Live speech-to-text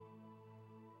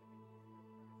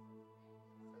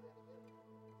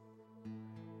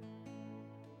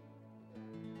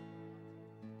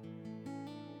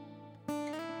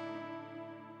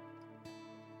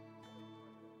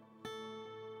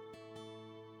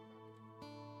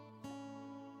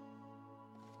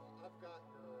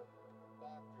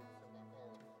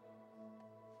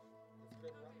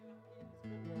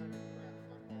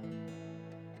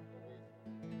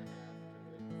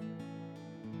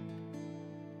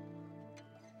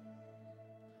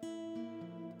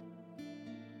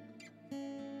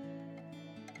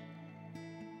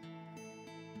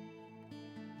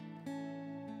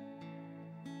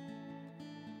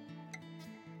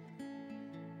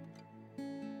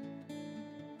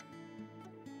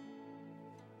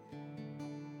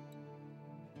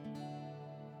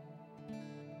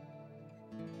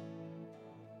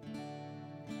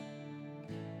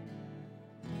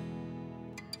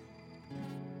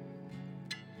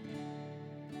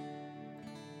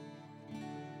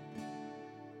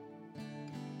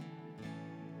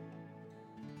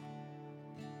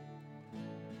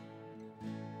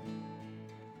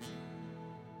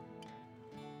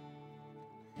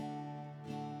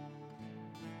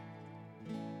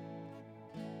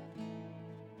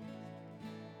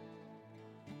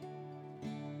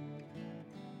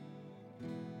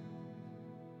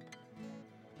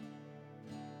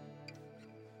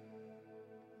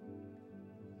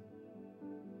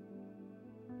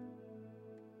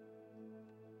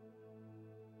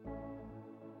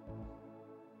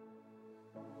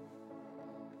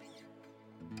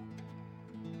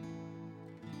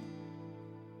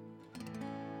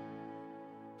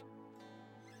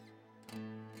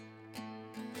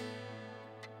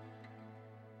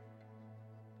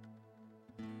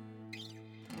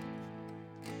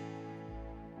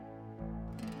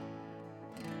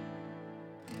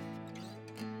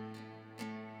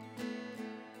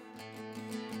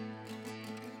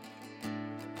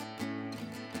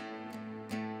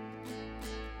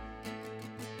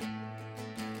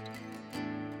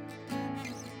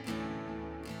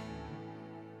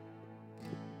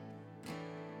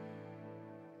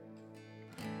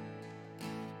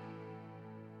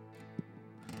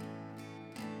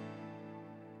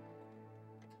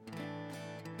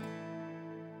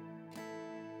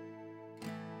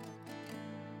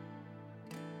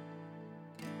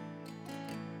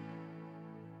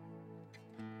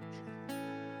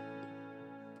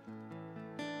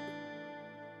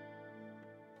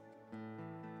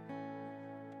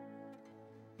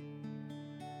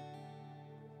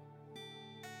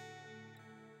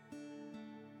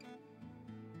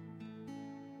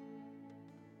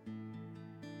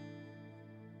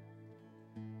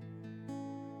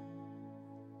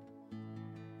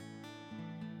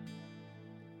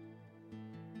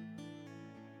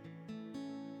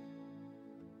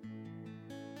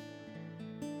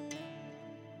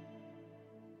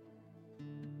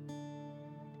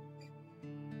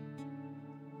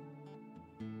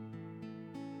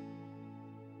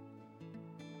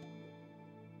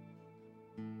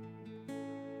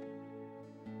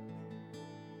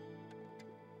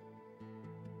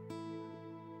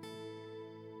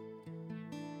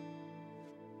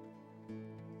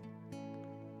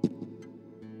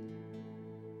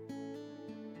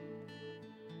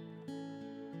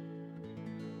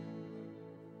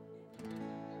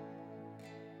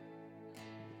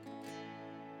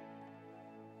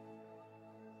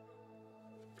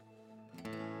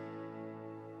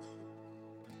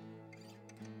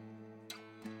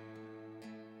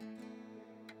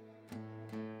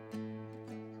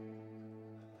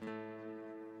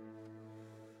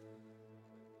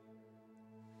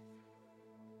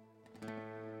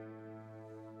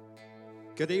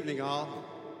Good evening, all.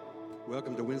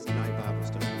 Welcome to Wednesday Night Bible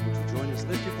Study. Won't you join us?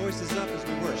 Lift your voices up as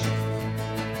we worship.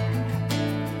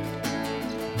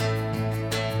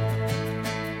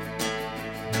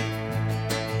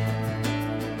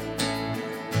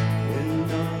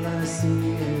 When all I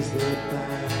see is the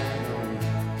battle,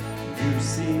 you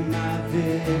see my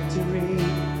victory.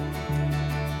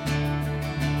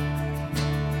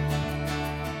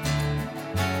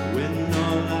 When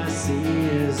all I see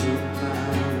is a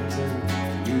mountain,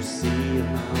 you see a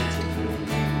mountain for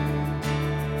me.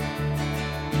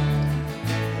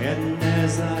 And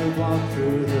as I walk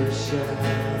through the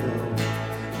shadow,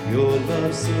 your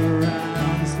love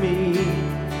surrounds me.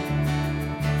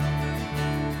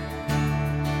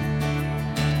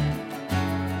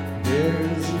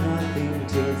 There's nothing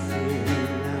to fear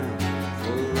now,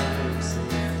 for I'm safe.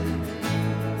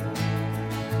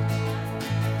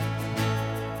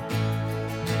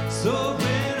 So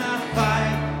when I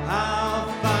fight, I'll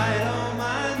fight on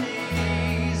my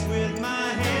knees with my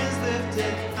hands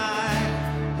lifted high.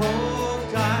 Oh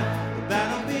God, the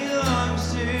battle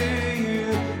belongs to you,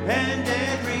 and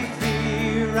every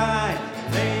fear I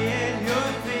lay at your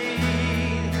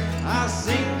feet. I'll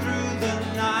sing through the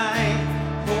night.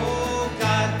 Oh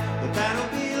God, the battle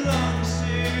belongs to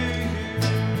you.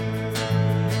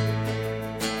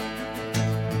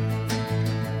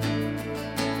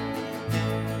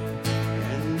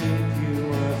 And if you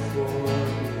are for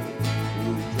me,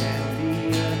 who can be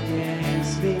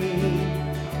against me?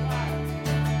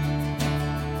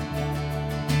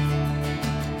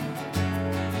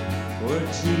 For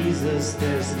Jesus,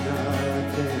 there's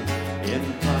nothing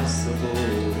impossible.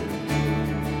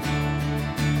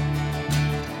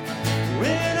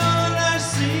 When all I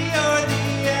see are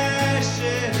the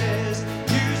ashes,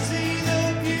 you see the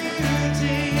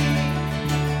beauty.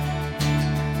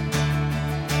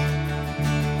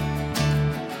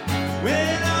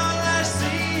 When all I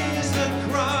see is the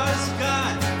cross,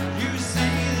 God, you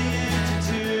see the empty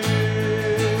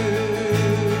tomb.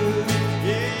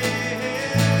 Yeah.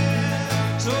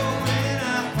 So when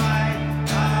I fight,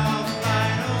 I'll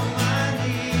fight on my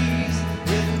knees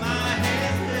with my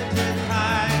hands lifted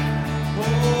high.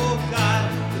 Oh God,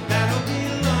 the battle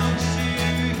belongs to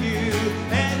you,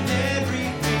 and every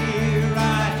fear I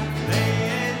lay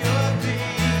at your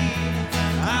feet.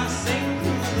 I'll sing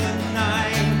through the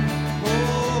night. Oh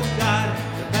God,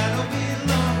 the battle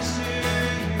belongs to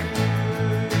you.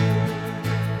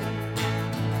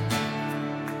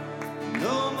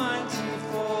 No mighty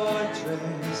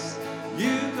fortress,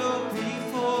 you go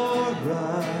before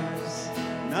us.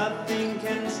 Nothing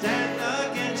can stand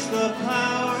against the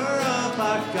power of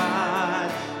our God.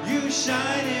 You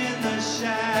shine in the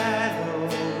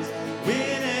shadows,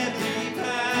 win every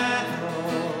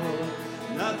battle.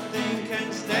 Nothing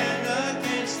can stand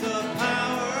against the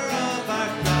power of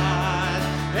our God.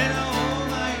 An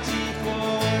almighty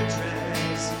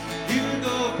fortress, you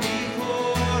go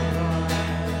before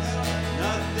us.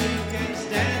 Nothing can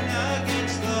stand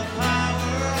against the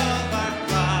power of our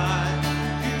God.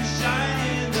 You shine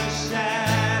in the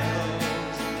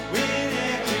shadows, win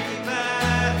every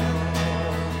battle.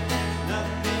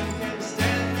 Nothing can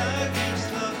stand against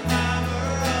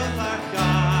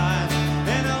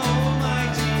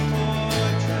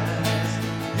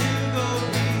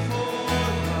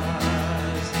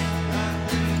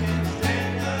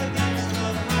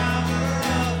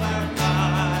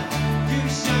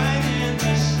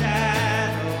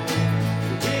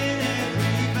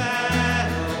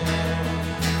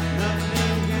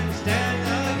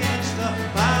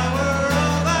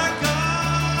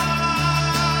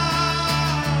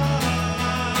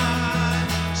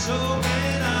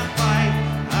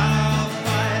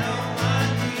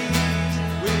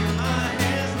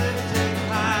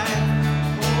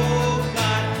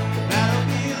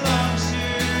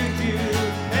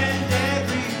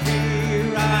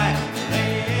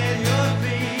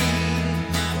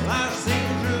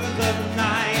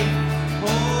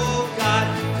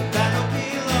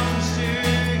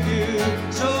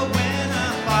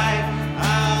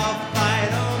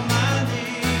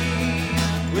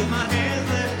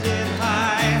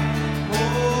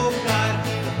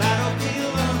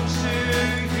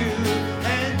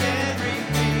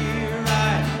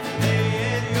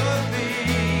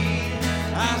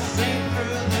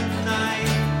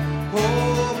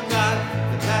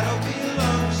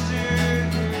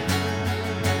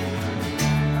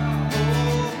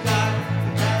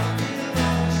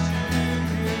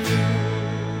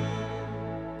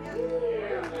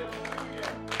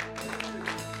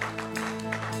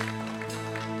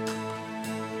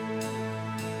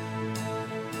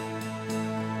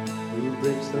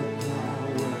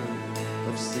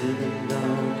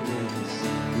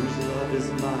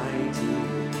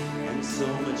so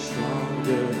much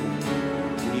stronger,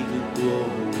 King of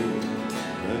glory,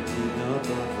 the King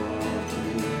above all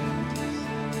kings.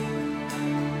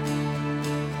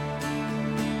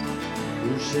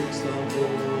 Who shakes the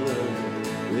whole earth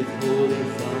with holy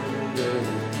thunder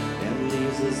and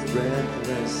leaves us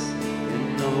breathless in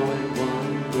awe and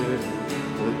wonder,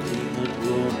 the King of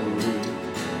glory,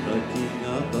 the King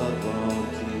above all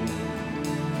kings.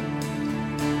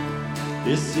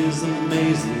 This is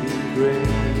amazing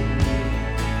grace.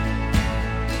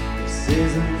 This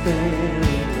is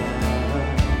unfailing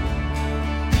love.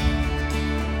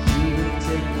 She would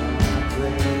take my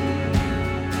place.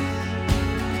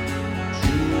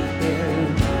 She would bear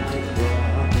my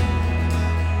cross.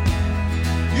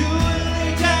 You would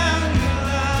lay down your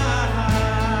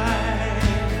life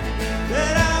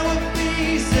that I would be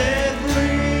set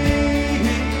free.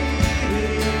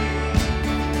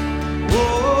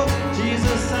 Oh,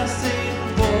 Jesus, I sing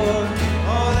for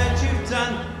all that you've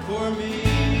done for me.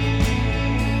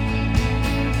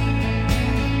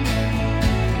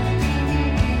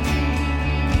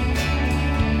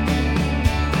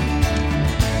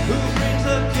 Who brings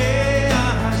the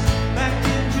chaos back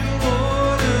into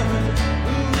order?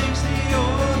 Who makes the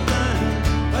orphan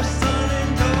a son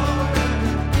and daughter?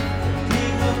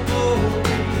 King of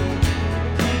glory,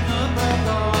 King above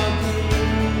all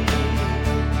kings.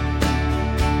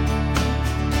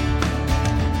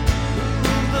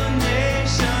 The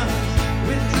nations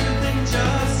with truth and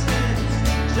justice,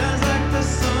 shines like the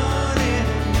sun in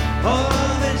all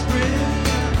of its brilliance.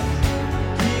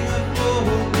 King of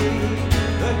glory,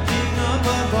 the King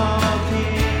above all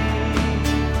kings.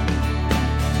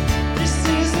 This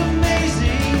is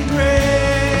amazing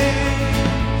grace.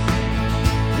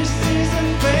 This is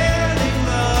unfailing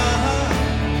love.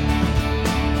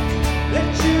 That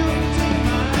you took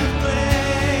my place.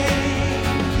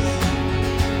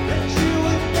 That you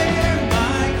would bear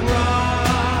my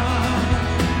cross.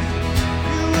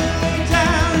 You would lay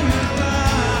down your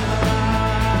life,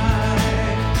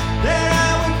 that I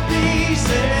would be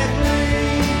set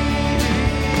free.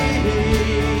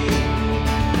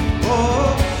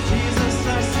 Oh, Jesus, I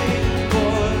sing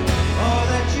for all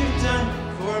that you've done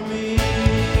for me.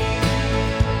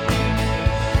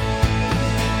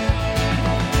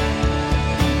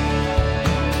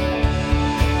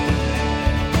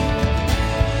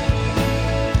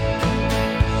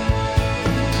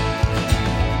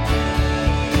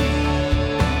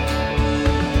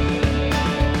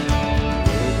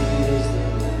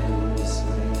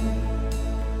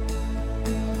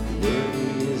 Worthy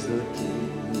is the King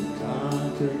who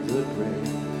conquered the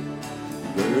grave.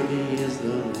 Worthy is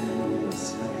the Lamb who was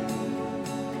slain.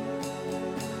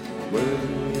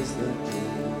 Worthy is the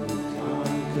King who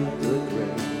conquered the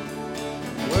grave.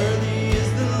 Worthy is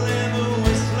the Lamb who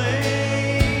was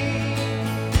slain.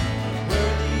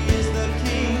 Worthy is the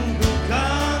King who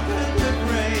conquered the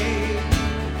grave.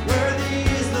 Worthy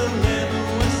is the Lamb who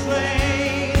was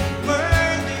slain.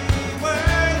 Worthy,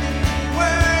 worthy,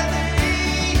 worthy.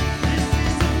 This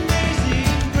is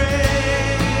amazing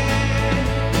grace.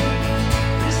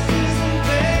 This is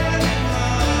unfailing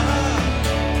love.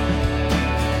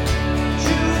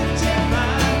 You would take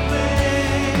my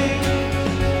place.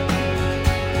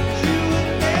 You would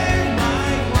bear my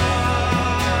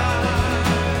cross.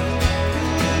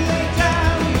 You would lay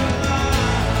down your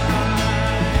life,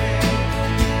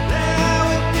 that I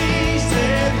would be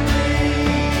set free.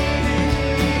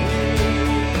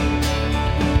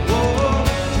 Oh,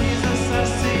 Jesus, I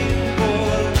sing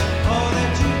for all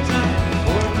that you've done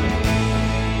for me.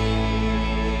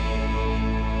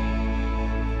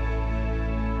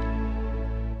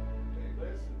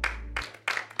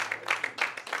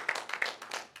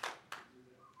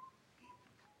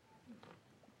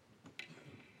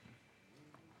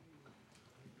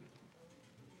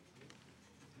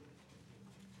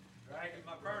 Dragging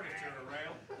my furniture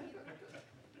around.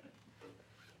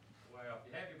 Well, if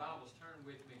you have your Bibles, turn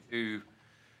with me to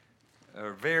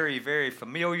a very, very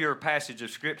familiar passage of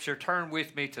Scripture. Turn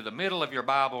with me to the middle of your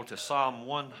Bible to Psalm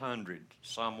 100.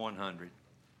 Psalm 100.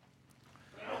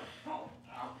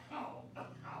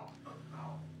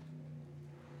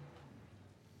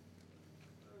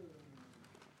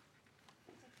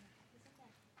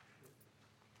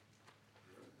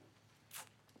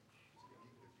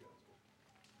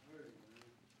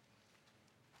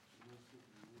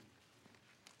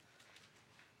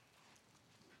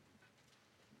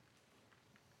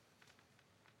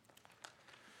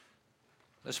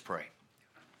 Let's pray.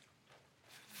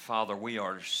 Father, we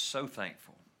are so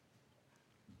thankful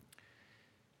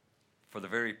for the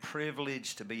very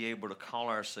privilege to be able to call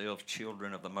ourselves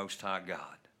children of the Most High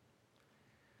God.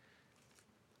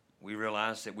 we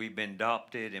realize that we've been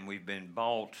adopted and we've been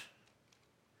bought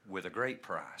with a great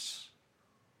price.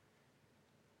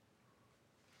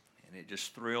 And it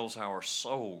just thrills our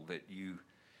soul that you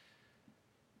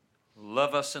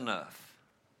love us enough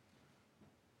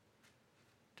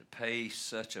to pay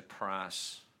such a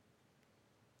price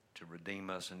to redeem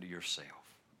us unto yourself.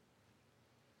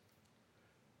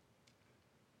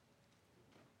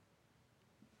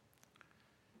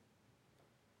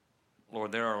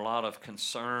 Lord, there are a lot of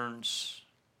concerns,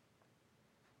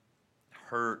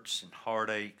 hurts and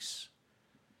heartaches,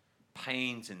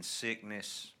 pains and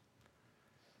sickness,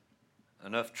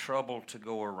 enough trouble to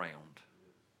go around.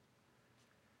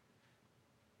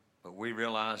 But we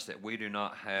realize that we do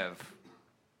not have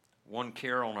one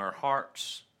care on our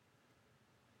hearts,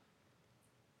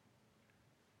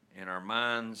 in our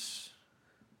minds,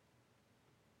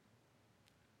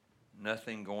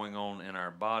 nothing going on in our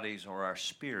bodies or our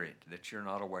spirit that you're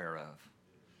not aware of.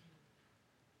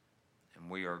 And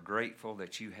we are grateful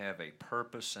that you have a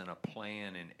purpose and a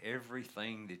plan in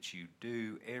everything that you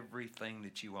do, everything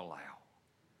that you allow.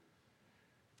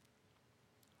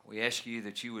 We ask you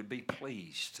that you would be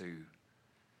pleased to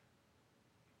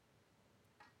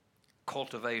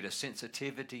cultivate a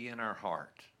sensitivity in our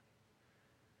heart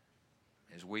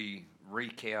as we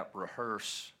recap,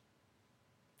 rehearse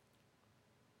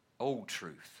old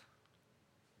truth.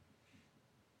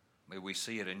 May we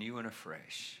see it anew and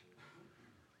afresh.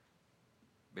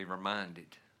 Be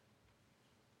reminded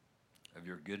of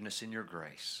your goodness and your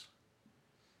grace,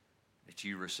 that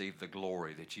you receive the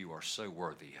glory that you are so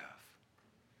worthy of.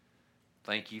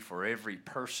 Thank you for every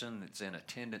person that's in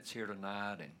attendance here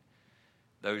tonight and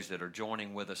those that are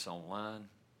joining with us online.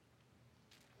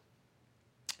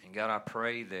 And God, I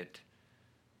pray that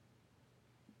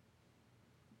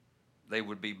they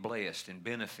would be blessed and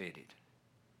benefited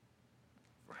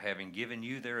for having given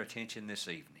you their attention this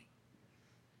evening.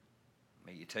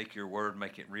 May you take your word,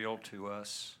 make it real to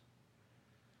us.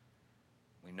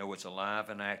 We know it's alive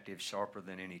and active, sharper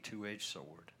than any two-edged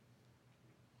sword.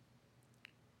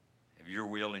 Have your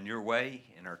will and your way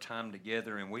in our time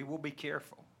together, and we will be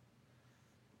careful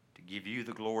to give you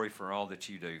the glory for all that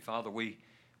you do. Father, we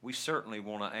certainly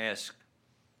want to ask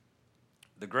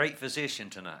the great physician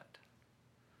tonight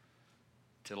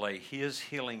to lay his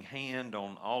healing hand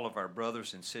on all of our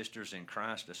brothers and sisters in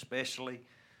Christ, especially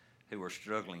who are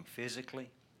struggling physically,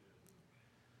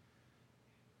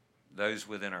 those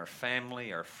within our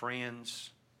family, our friends.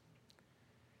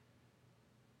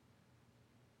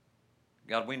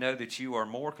 God, we know that you are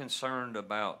more concerned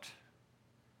about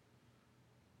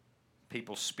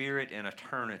people's spirit and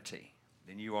eternity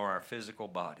than you are our physical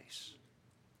bodies.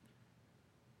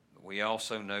 But we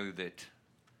also know that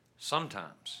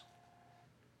sometimes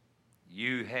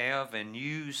you have and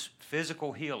use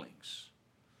physical healings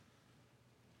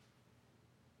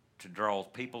to draw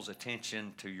people's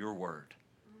attention to your word.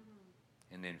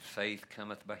 And then faith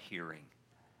cometh by hearing,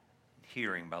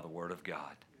 hearing by the word of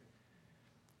God.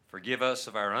 Forgive us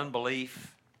of our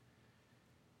unbelief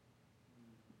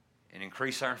and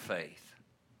increase our faith.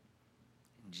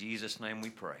 In Jesus' name we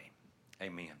pray.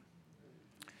 Amen.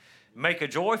 Make a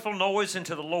joyful noise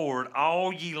unto the Lord,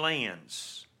 all ye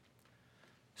lands.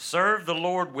 Serve the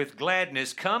Lord with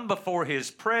gladness. Come before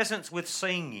his presence with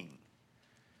singing.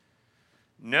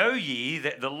 Know ye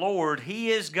that the Lord,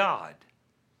 he is God.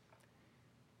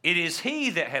 It is he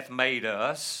that hath made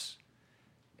us,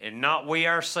 and not we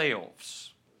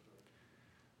ourselves.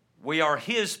 We are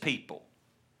his people,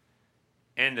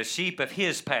 and the sheep of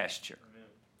his pasture.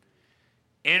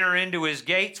 Enter into his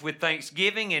gates with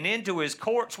thanksgiving, and into his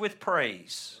courts with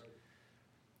praise.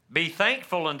 Be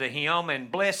thankful unto him,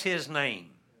 and bless his name.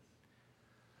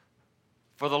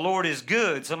 For the Lord is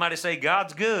good. Somebody say,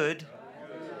 God's good.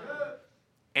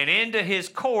 And into his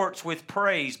courts with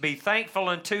praise. Be thankful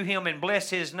unto him and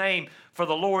bless his name. For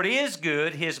the Lord is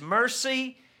good. His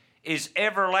mercy is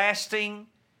everlasting,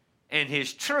 and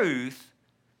his truth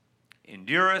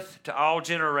endureth to all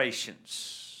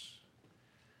generations.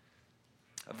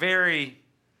 A very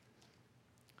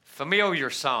familiar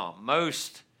psalm.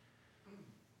 Most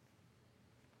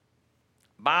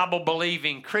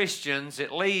Bible-believing Christians,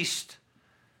 at least,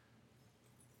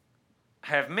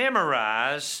 have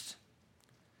memorized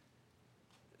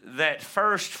that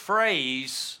first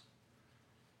phrase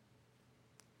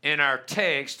in our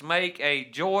text, make a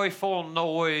joyful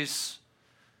noise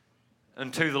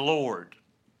unto the Lord.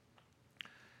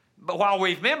 But while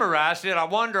we've memorized it, I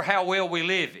wonder how well we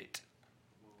live it.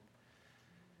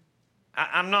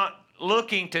 I'm not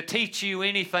looking to teach you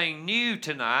anything new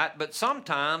tonight, but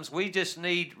sometimes we just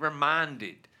need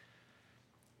reminded,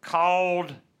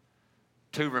 called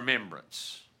to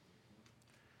remembrance.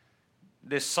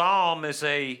 this psalm is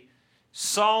a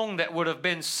song that would have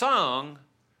been sung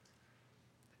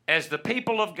as the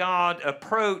people of God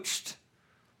approached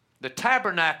the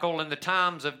tabernacle in the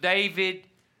times of David,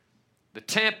 the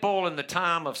temple in the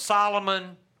time of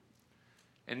Solomon,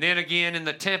 and then again in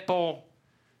the temple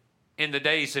in the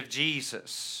days of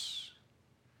Jesus.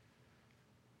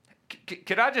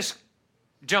 Could I just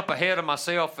jump ahead of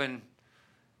myself and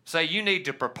say you need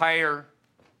to prepare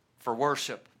for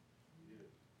worship?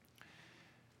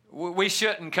 We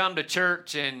shouldn't come to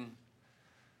church and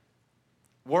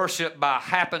worship by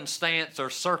happenstance or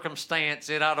circumstance.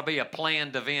 It ought to be a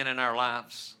planned event in our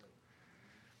lives.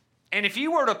 And if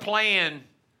you were to plan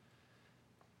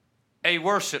a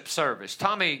worship service,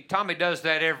 Tommy does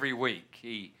that every week.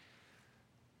 He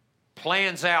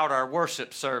plans out our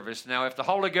worship service. Now, if the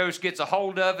Holy Ghost gets a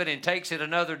hold of it and takes it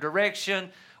another direction,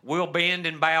 we'll bend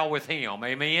and bow with Him.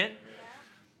 Amen?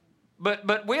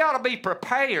 But we ought to be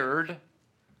prepared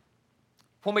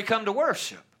when we come to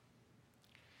worship.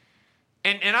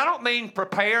 And I don't mean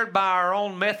prepared by our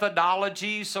own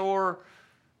methodologies or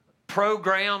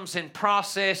programs and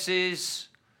processes.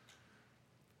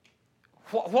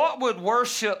 What would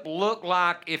worship look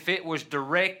like if it was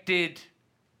directed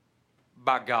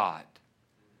by God?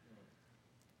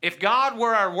 If God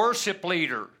were our worship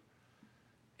leader,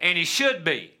 and He should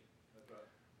be,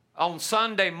 on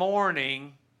Sunday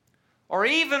morning or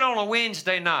even on a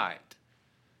Wednesday night,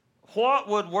 what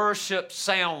would worship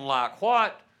sound like?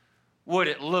 What would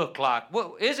it look like?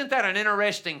 Well, isn't that an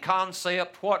interesting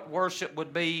concept, what worship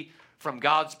would be from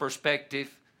God's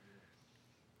perspective?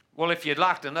 Well, if you'd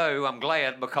like to know, I'm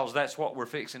glad, because that's what we're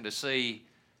fixing to see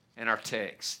in our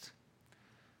text.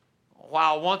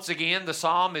 While once again the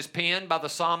psalm is penned by the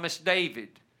psalmist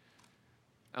David,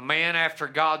 a man after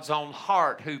God's own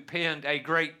heart who penned a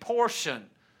great portion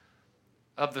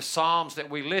of the psalms that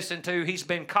we listen to. He's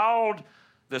been called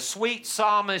the sweet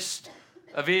psalmist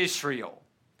of Israel.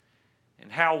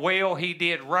 And how well he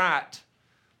did write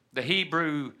the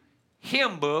Hebrew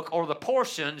hymn book, or the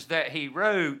portions that he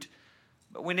wrote.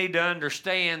 But we need to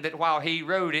understand that while he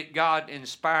wrote it, God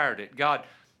inspired it. God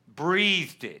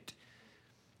breathed it.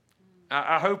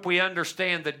 I hope we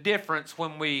understand the difference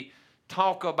when we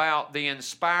talk about the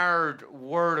inspired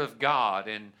Word of God.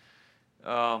 And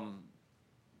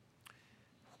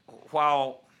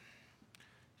while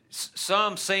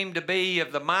some seem to be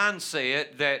of the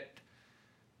mindset that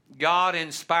God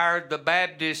inspired the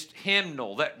Baptist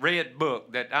hymnal, that red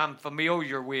book that I'm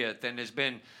familiar with and has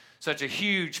been such a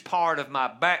huge part of my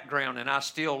background and I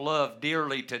still love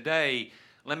dearly today,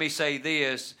 let me say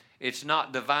this: it's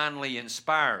not divinely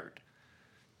inspired.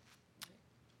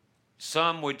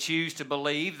 Some would choose to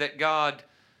believe that God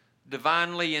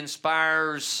divinely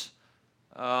inspires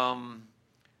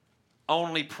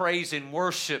only praise and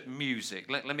worship music.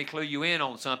 Let me clue you in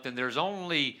on something. There's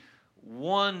only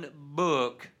one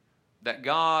book that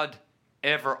God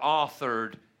ever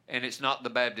authored, and it's not the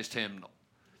Baptist hymnal.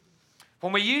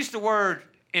 When we use the word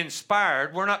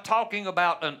inspired, we're not talking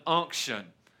about an unction.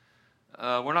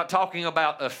 We're not talking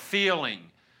about a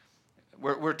feeling.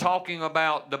 We're talking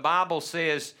about, the Bible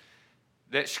says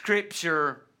that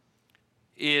Scripture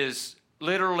is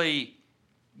literally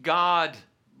God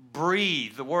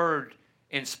breathed. The word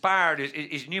inspired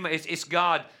is pneuma. It's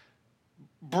God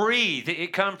breathed.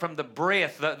 It comes from the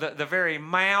breath, the very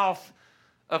mouth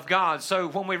of God. So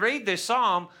when we read this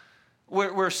psalm,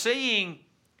 we're seeing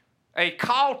a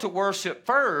call to worship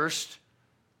first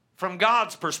from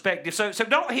God's perspective. So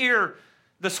don't hear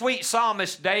the sweet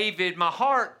psalmist David. My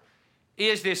heart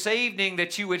is this evening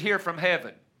that you would hear from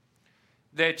heaven,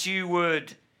 that you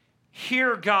would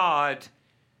hear God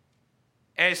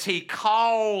as He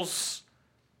calls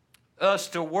us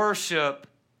to worship.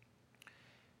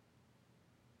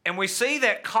 And we see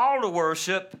that call to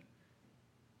worship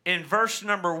in verse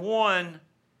number 1,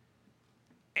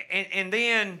 and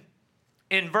then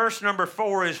in verse number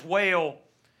 4 as well.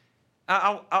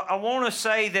 I want to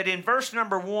say that in verse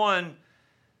number 1,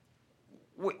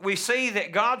 we see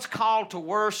that God's call to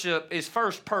worship is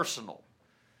first personal.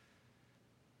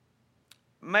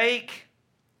 Make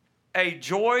a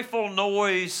joyful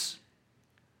noise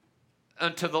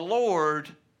unto the Lord.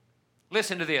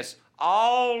 Listen to this.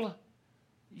 All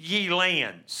ye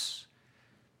lands.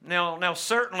 Now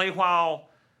certainly, while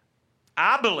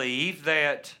I believe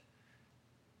that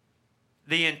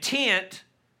the intent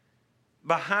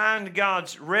behind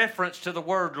God's reference to the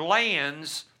word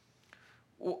lands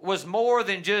was more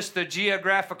than just the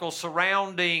geographical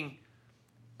surrounding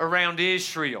around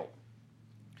Israel.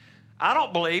 I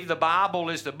don't believe the Bible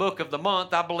is the book of the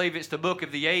month. I believe it's the book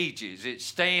of the ages. It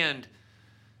stands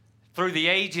through the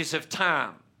ages of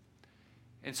time.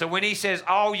 And so when he says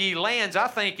all ye lands, I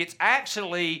think it's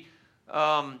actually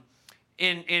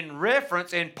in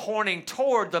reference and pointing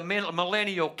toward the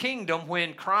millennial kingdom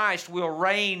when Christ will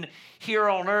reign here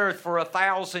on earth for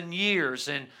 1,000 years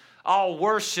and all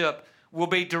worship will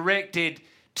be directed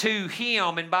to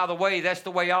him. And by the way, that's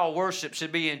the way all worship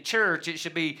should be in church. It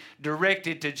should be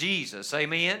directed to Jesus.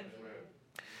 Amen?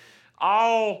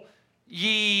 All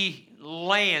ye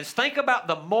lands. Think about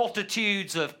the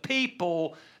multitudes of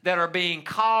people that are being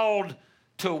called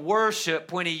to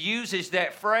worship when he uses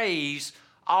that phrase,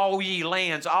 all ye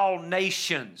lands, all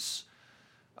nations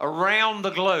around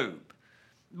the globe.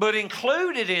 But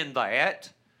included in that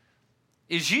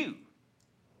is you.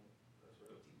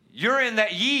 You're in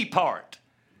that ye part.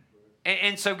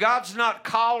 And so God's not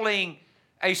calling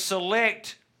a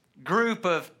select group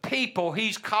of people.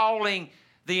 He's calling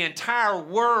the entire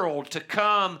world to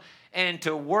come and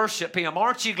to worship him.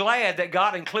 Aren't you glad that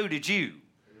God included you?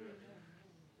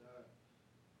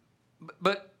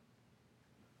 But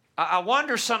I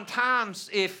wonder sometimes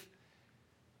if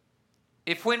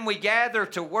when we gather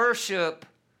to worship,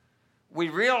 we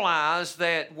realize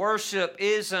that worship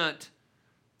isn't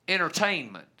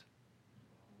entertainment.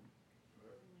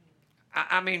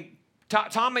 I mean,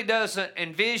 Tommy doesn't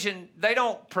envision, they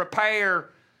don't prepare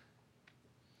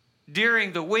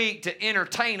during the week to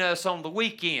entertain us on the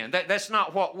weekend. That's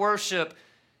not what worship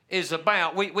is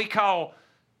about. We call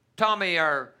Tommy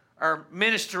our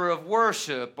minister of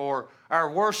worship or our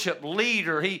worship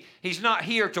leader. He's not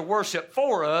here to worship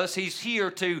for us. He's here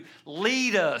to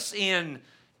lead us in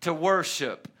to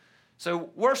worship. So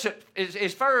worship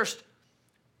is first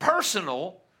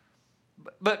personal,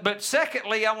 but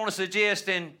secondly, I want to suggest,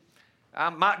 and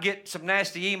I might get some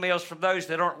nasty emails from those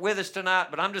that aren't with us tonight,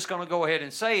 but I'm just going to go ahead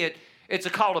and say it. It's a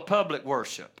call to public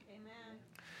worship.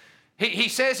 Amen. He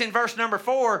says in verse number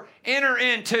 4, enter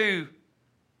into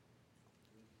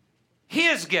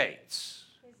his gates.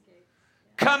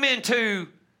 Come into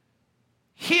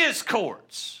his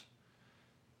courts.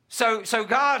 So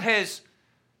God has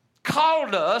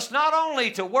called us not only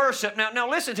to worship. Now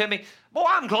listen to me. Boy,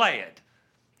 I'm glad.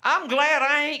 I'm glad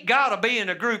I ain't got to be in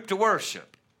a group to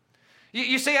worship.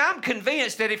 You see, I'm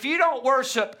convinced that if you don't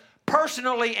worship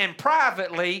personally and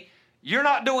privately, you're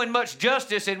not doing much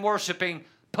justice in worshiping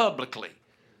publicly.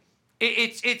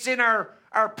 It's in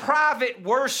our private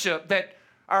worship that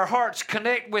our hearts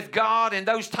connect with God, and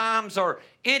those times are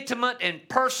intimate and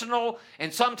personal,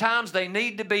 and sometimes they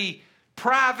need to be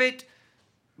private.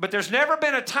 But there's never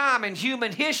been a time in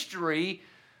human history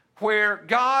where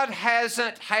God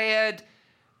hasn't had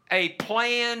a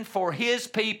plan for his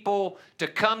people to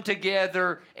come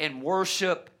together and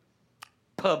worship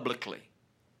publicly.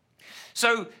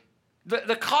 So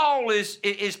the call is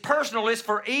personal. It's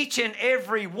for each and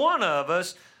every one of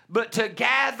us, but to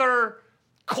gather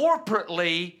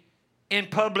corporately in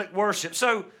public worship.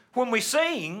 So when we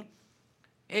sing,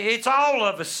 it's all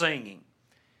of us singing.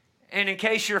 And in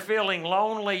case you're feeling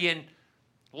lonely and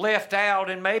left out,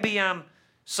 and maybe I'm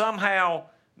somehow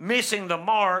missing the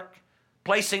mark,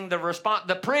 placing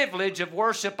the privilege of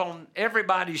worship on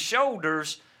everybody's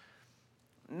shoulders,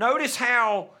 notice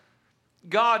how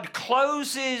God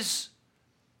closes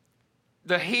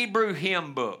the Hebrew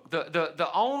hymn book. The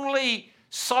only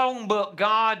songbook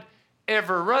God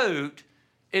ever wrote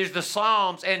is the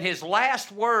Psalms, and his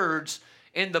last words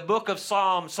in the book of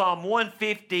Psalms, Psalm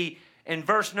 150 and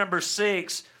verse number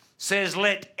 6 says,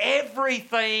 let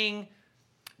everything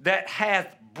that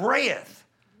hath breath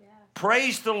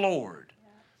praise the Lord.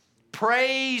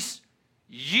 Praise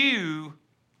you,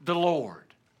 the Lord.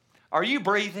 Are you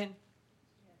breathing?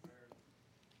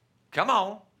 Come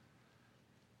on.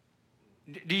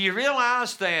 Do you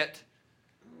realize that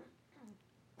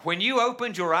when you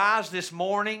opened your eyes this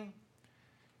morning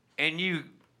and you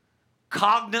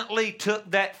cognitely took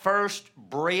that first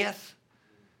breath,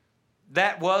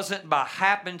 that wasn't by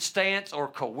happenstance or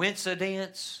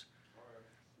coincidence?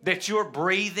 That you're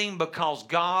breathing because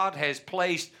God has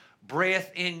placed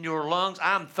breath in your lungs?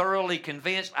 I'm thoroughly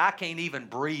convinced I can't even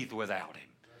breathe without him.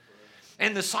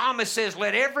 And the psalmist says,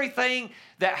 let everything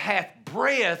that hath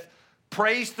breath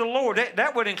praise the Lord.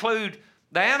 That would include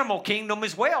the animal kingdom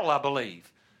as well, I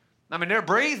believe. I mean, they're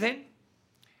breathing.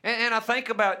 And I think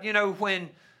about, when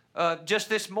just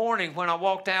this morning when I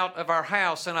walked out of our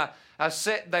house and I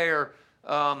sat there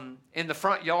in the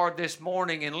front yard this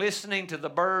morning and listening to the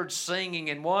birds singing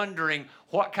and wondering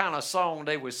what kind of song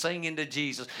they were singing to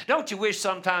Jesus. Don't you wish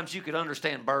sometimes you could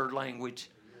understand bird language?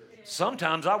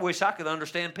 Sometimes I wish I could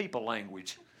understand people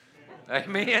language.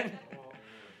 Amen?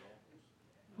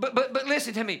 But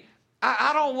listen to me.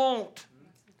 I don't want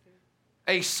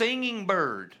a singing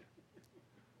bird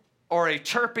or a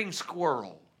chirping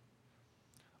squirrel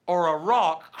or a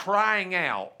rock crying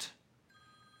out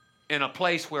in a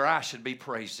place where I should be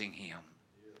praising Him.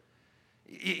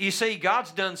 You see,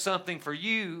 God's done something for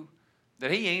you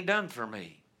that He ain't done for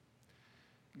me.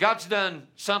 God's done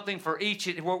something for each.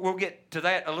 We'll get to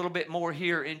that a little bit more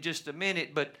here in just a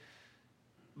minute, but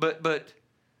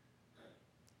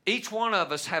each one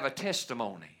of us have a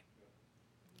testimony.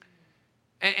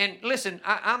 And listen,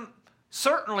 I'm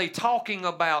certainly talking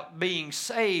about being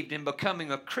saved and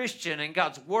becoming a Christian and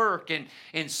God's work and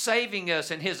saving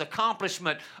us and His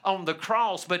accomplishment on the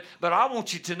cross. But I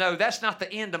want you to know that's not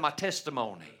the end of my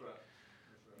testimony.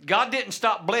 God didn't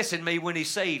stop blessing me when He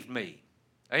saved me.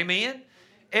 Amen?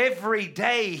 Every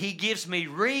day He gives me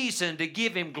reason to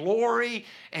give Him glory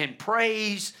and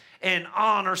praise and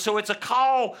honor. So it's a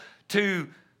call to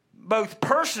both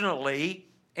personally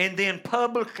and then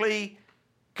publicly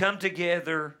come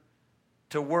together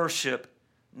to worship.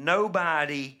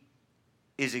 Nobody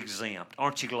is exempt.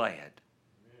 Aren't you glad?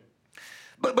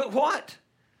 But what?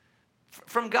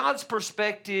 From God's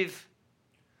perspective,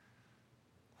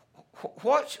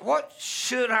 what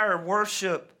should our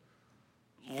worship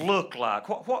look like?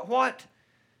 What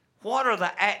are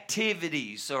the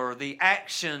activities or the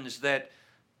actions that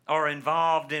are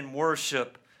involved in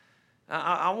worship?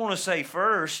 I want to say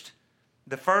first,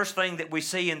 the first thing that we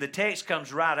see in the text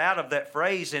comes right out of that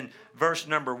phrase in verse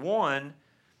number 1,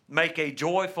 make a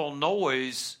joyful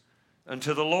noise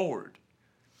unto the Lord.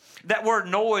 That word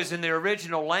noise in the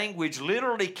original language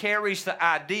literally carries the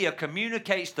idea,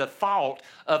 communicates the thought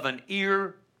of an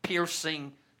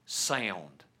ear-piercing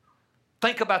sound.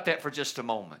 Think about that for just a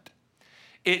moment.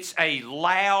 It's a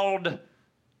loud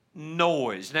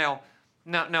noise. Now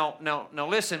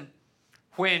listen,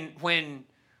 when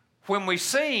we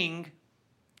sing,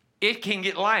 it can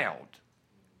get loud,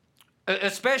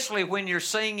 especially when you're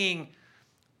singing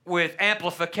with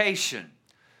amplification.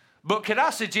 But could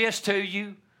I suggest to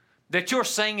you that your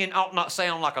singing ought not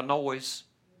sound like a noise?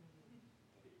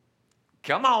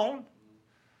 Come on.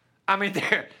 I mean,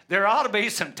 there ought to be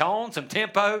some tone, some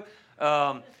tempo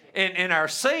in our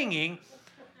singing.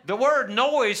 The word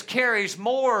noise carries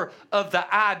more of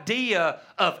the idea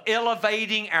of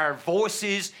elevating our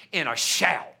voices in a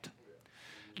shout.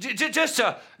 Just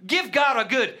to give God a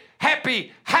good,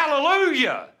 happy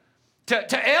hallelujah.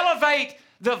 To elevate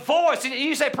the voice. And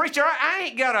you say, preacher,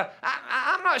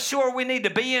 I'm not sure we need to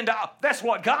be into. That's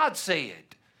what God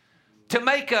said. To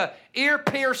make a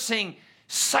ear-piercing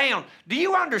sound. Do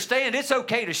you understand it's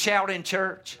okay to shout in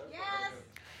church?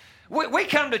 We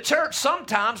come to church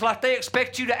sometimes like they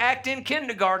expect you to act in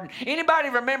kindergarten. Anybody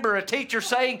remember a teacher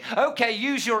saying, okay,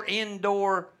 use your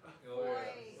indoor?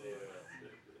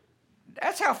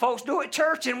 That's how folks do at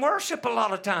church and worship a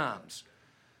lot of times.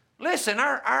 Listen,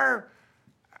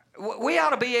 we ought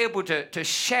to be able to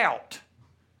shout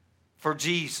for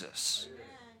Jesus.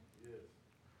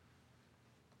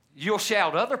 You'll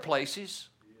shout other places.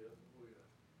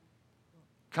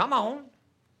 Come on.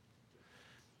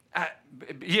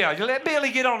 Let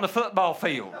Billy get on the football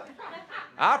field.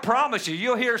 I promise you,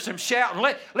 you'll hear some shouting.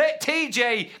 Let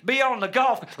TJ be on the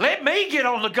golf. Let me get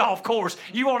on the golf course.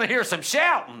 You want to hear some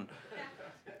shouting.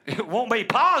 It won't be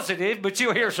positive, but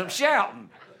you'll hear some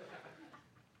shouting.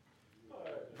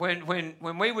 When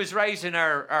we was raising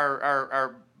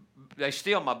our they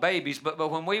still my babies, but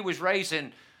when we was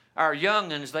raising our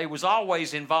young'uns, they was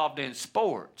always involved in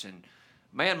sports. And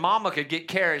man, Mama could get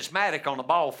charismatic on the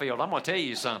ball field. I'm going to tell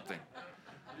you something.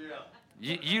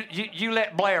 You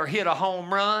let Blair hit a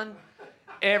home run,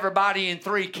 everybody in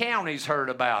 3 counties heard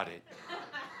about it.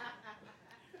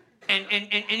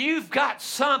 And you've got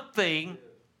something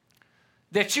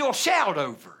that you'll shout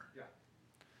over.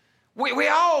 We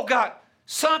all got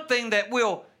something that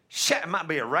will shout. It might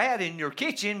be a rat in your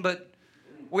kitchen, but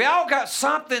we all got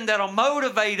something that'll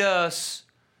motivate us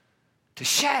to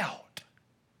shout.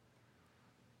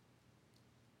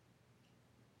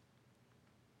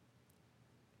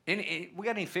 We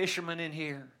got any fishermen in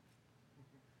here?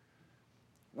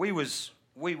 Well,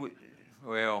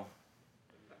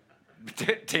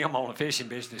 Tim on the fishing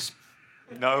business.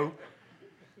 No.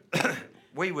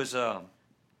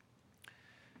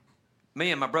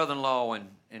 Me and my brother-in-law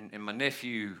and my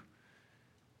nephew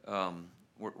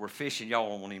were fishing.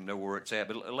 Y'all won't even know where it's at,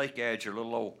 but Lake Adger,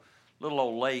 little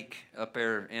old lake up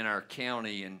there in our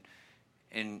county.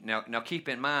 And now keep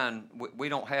in mind, we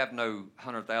don't have no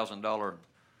 $100,000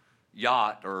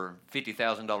 yacht or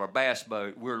 $50,000 bass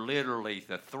boat. We're literally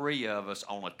the 3 of us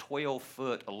on a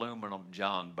 12-foot aluminum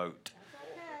John boat.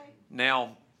 Okay.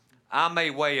 Now, I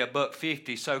may weigh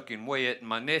 $150 soaking wet, and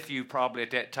my nephew probably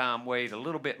at that time weighed a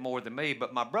little bit more than me,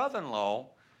 but my brother-in-law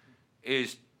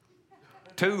is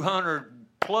 200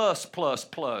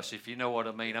 plus, if you know what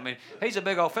I mean. I mean, he's a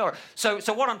big old fella. So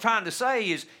what I'm trying to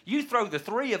say is you throw the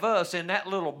three of us in that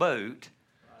little boat,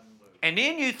 and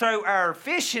then you throw our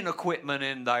fishing equipment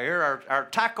in there, our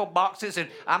tackle boxes. And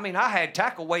I mean, I had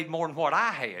tackle weighed more than what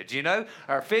I had, you know.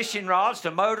 Our fishing rods,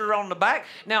 the motor on the back.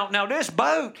 Now this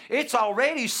boat, it's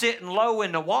already sitting low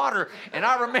in the water. And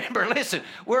I remember, listen,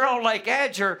 we're on Lake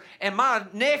Adger, and my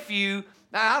nephew,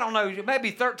 I don't know,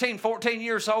 maybe 13, 14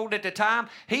 years old at the time,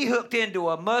 he hooked into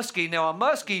a muskie. Now, a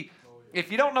muskie,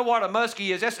 if you don't know what a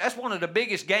muskie is, that's one of the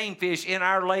biggest game fish in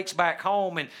our lakes back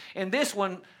home. And this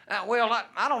one,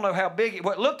 I don't know how big it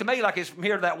looked to me like it's from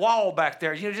here to that wall back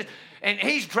there. You know, and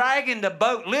he's dragging the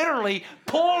boat, literally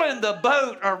pulling the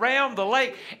boat around the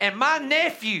lake. And my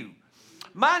nephew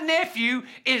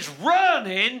is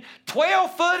running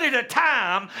 12 foot at a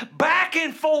time back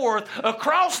and forth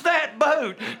across that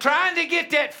boat trying to get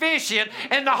that fish in,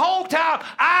 and the whole time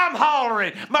I'm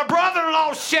hollering, my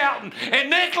brother-in-law's shouting, and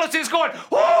Nicholas is going,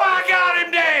 "Oh, I got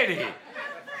him, Daddy."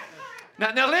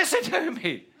 Now listen to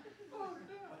me.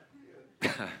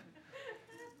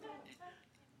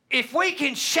 If we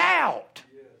can shout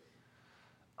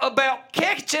about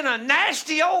catching a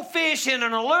nasty old fish in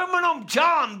an aluminum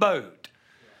john boat,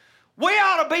 we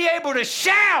ought to be able to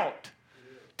shout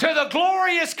to the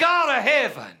glorious God of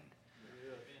heaven.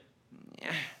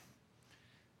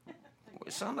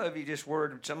 Some of you just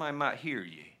worried somebody might hear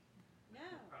you.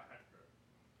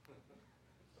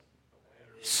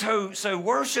 So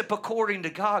worship according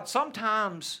to God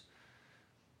sometimes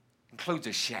includes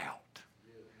a shout.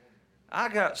 I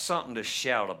got something to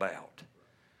shout about.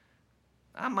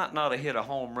 I might not have hit a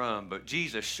home run, but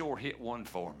Jesus sure hit one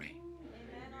for me.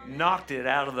 Knocked it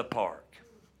out of the park.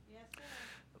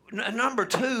 Number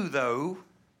two, though,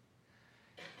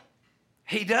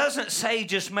 he doesn't say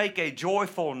just make a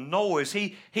joyful noise.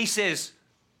 He says,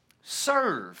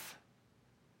 serve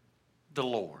the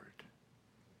Lord.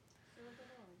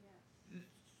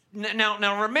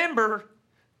 Now remember,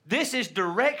 this is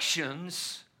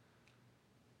directions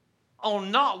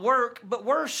on not work but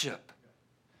worship.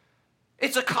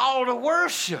 It's a call to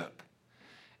worship.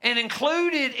 And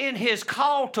included in his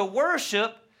call to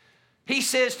worship, he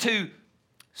says to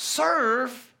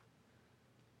serve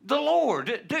the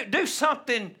Lord. Do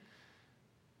something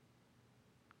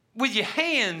with your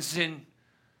hands and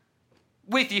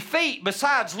with your feet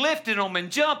besides lifting them and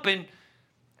jumping.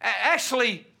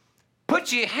 Actually,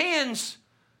 put your hands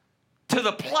to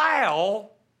the plow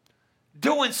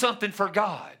doing something for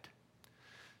God.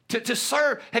 To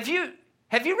serve. Have you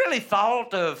really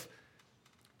thought of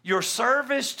your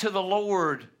service to the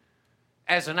Lord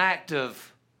as an act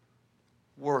of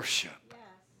worship?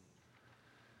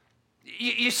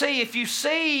 Yes. You see, if you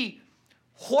see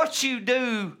what you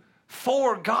do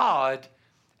for God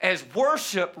as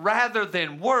worship rather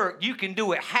than work, you can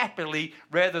do it happily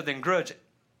rather than grudge it.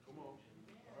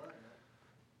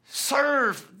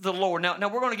 Serve the Lord. Now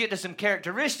we're going to get to some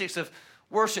characteristics of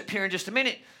worship here in just a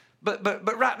minute. But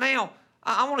right now,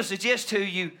 I want to suggest to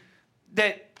you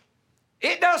that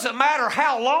it doesn't matter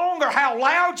how long or how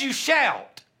loud you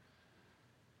shout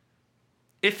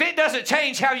if it doesn't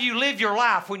change how you live your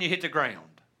life when you hit the ground.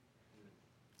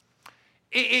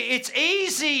 It's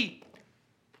easy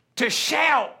to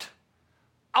shout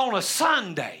on a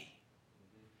Sunday.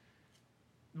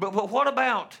 But what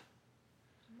about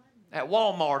at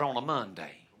Walmart on a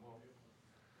Monday?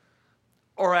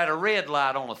 Or at a red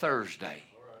light on a Thursday?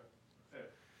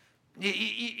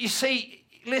 You see,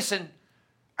 listen,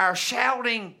 our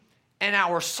shouting and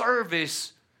our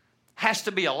service has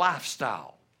to be a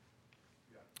lifestyle.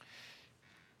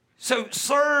 So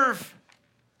serve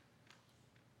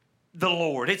the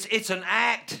Lord. It's an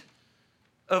act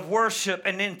of worship.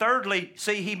 And then thirdly,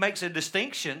 see, he makes a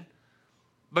distinction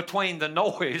between the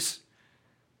noise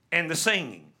and the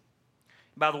singing.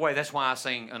 By the way, that's why I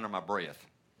sing under my breath.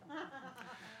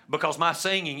 Because my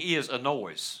singing is a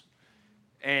noise.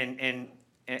 And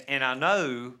I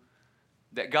know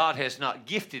that God has not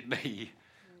gifted me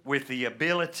with the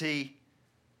ability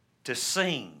to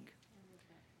sing.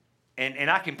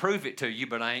 And I can prove it to you,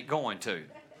 but I ain't going to.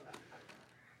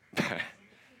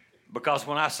 Because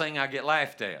when I sing, I get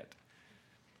laughed at.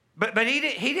 But he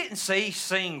didn't say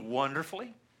sing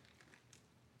wonderfully.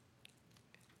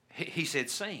 He said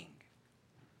sing.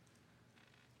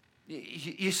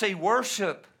 You see,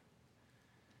 worship,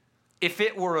 if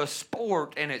it were a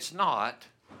sport, and it's not,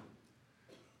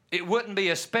 it wouldn't be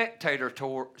a spectator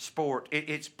sport.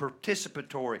 It's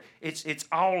participatory. It's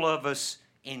all of us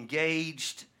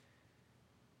engaged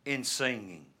in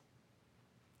singing.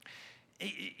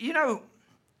 You know,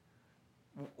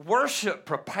 worship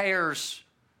prepares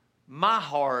my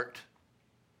heart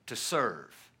to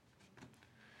serve.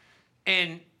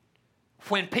 And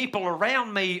when people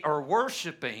around me are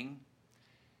worshiping,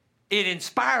 it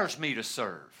inspires me to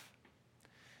serve.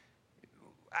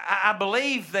 I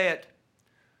believe that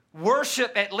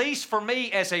worship, at least for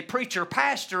me as a preacher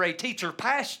pastor, a teacher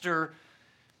pastor,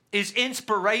 is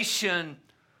inspiration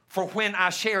for when I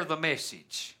share the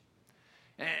message.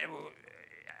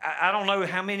 I don't know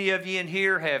how many of you in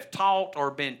here have taught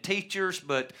or been teachers,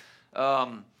 but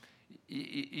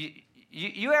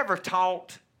you ever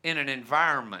taught in an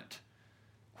environment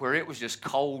where it was just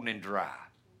cold and dry?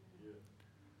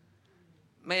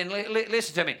 Man,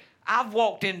 listen to me. I've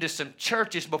walked into some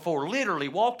churches before, literally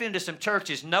walked into some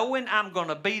churches knowing I'm going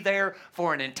to be there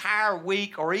for an entire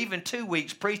week or even 2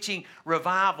 weeks preaching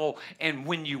revival, and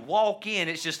when you walk in,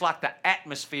 it's just like the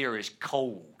atmosphere is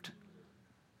cold.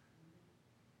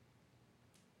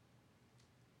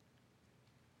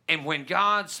 And when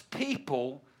God's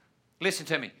people, listen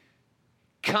to me,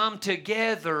 come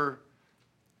together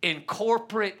in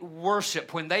corporate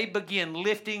worship, when they begin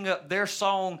lifting up their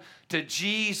song to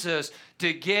Jesus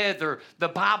together, the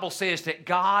Bible says that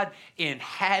God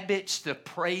inhabits the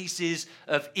praises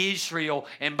of Israel.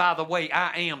 And by the way,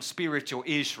 I am spiritual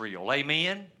Israel.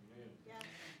 Amen? Yeah.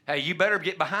 Hey, you better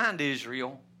get behind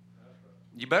Israel.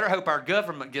 You better hope our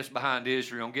government gets behind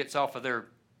Israel and gets off of their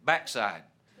backside.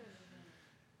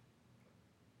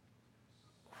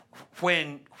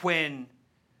 When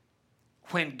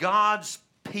God's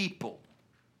people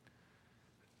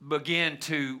begin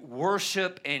to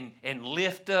worship and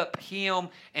lift up Him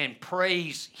and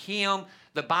praise Him,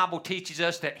 the Bible teaches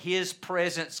us that His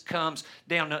presence comes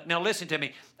down. Now listen to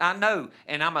me. I know,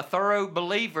 and I'm a thorough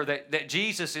believer that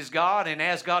Jesus is God, and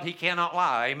as God He cannot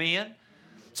lie. Amen?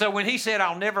 So when He said,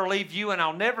 I'll never leave you and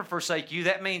I'll never forsake you,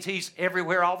 that means He's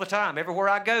everywhere all the time. Everywhere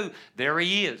I go, there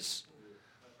He is.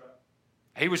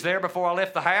 He was there before I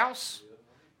left the house.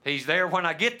 He's there when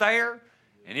I get there.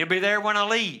 And He'll be there when I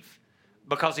leave.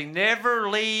 Because He never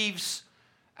leaves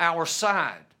our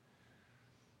side.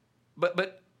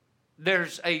 But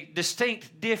there's a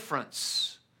distinct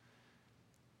difference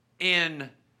in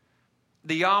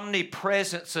the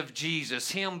omnipresence of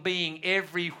Jesus. Him being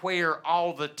everywhere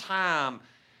all the time.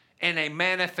 And a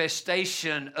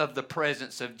manifestation of the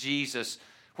presence of Jesus.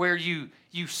 Where you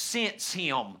sense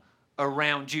Him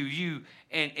around you. You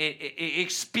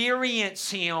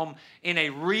experience Him in a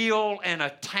real and a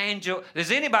tangible. Does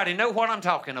anybody know what I'm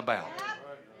talking about?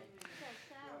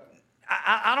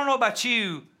 I don't know about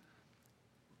you,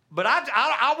 but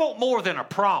I want more than a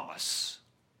promise.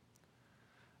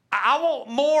 I want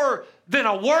more than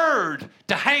a word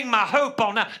to hang my hope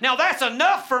on. Now that's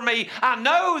enough for me. I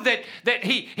know that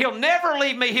He'll never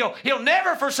leave me. He'll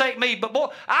never forsake me. But boy,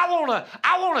 I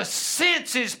wanna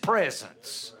sense His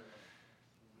presence.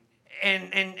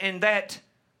 And that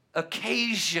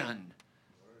occasion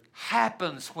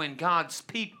happens when God's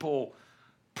people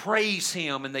praise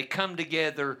Him and they come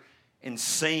together and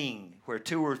sing. Where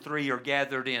 2 or 3 are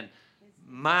gathered in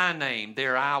my name,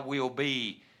 there I will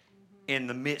be in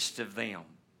the midst of them.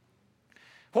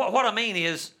 What I mean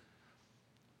is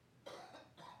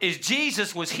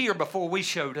Jesus was here before we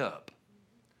showed up.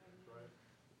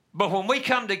 But when we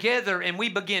come together and we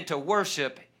begin to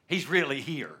worship, He's really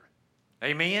here.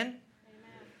 Amen?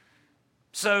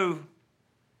 So,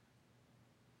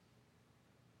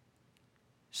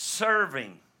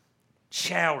 serving,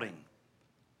 shouting,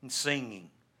 and singing.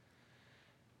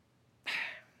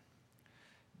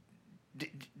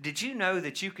 Did you know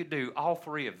that you could do all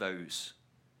 3 of those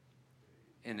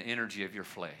in the energy of your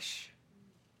flesh?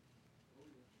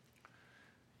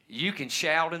 You can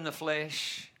shout in the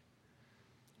flesh,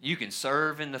 you can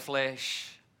serve in the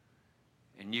flesh,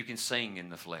 and you can sing in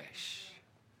the flesh.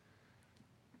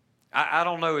 I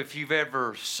don't know if you've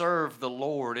ever served the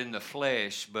Lord in the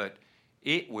flesh, but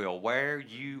it will wear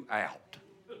you out.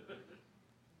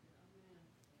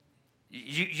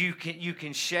 You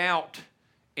can shout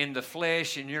in the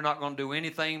flesh and you're not going to do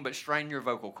anything but strain your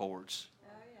vocal cords. Oh,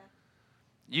 yeah.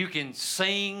 You can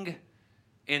sing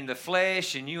in the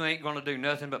flesh and you ain't going to do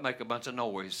nothing but make a bunch of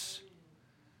noise.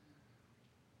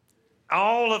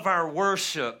 All of our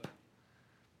worship,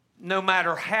 no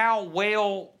matter how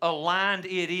well aligned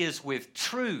it is with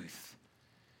truth,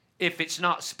 if it's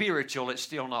not spiritual, it's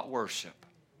still not worship.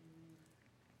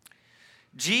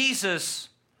 Jesus,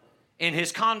 in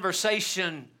His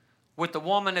conversation with the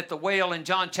woman at the well in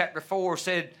John chapter 4,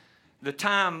 said, the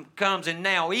time comes and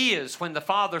now is when the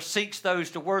Father seeks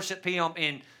those to worship Him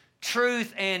in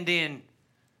truth and in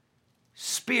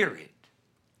spirit.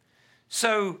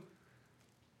 So,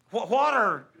 what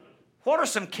are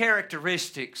some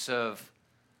characteristics of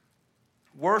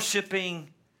worshiping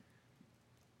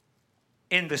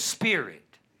in the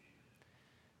Spirit,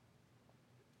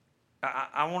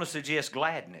 I want to suggest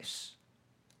gladness.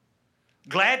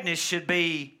 Gladness should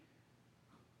be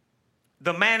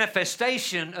the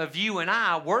manifestation of you and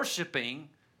I worshiping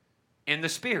in the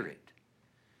Spirit.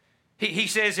 He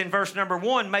says in verse number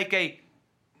 1, make a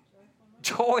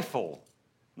joyful,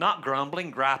 not grumbling,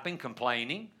 griping,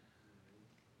 complaining.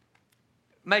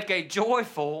 Make a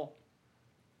joyful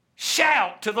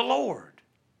shout to the Lord.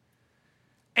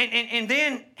 And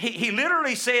then he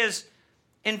literally says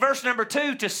in verse number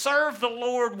 2 to serve the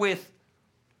Lord with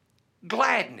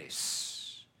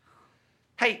gladness.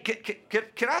 Hey,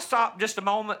 can I stop just a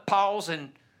moment, pause,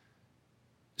 and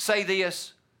say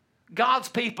this? God's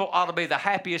people ought to be the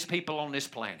happiest people on this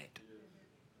planet.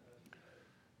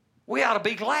 We ought to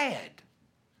be glad.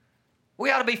 We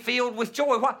ought to be filled with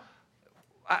joy.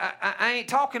 I ain't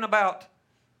talking about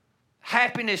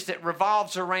happiness that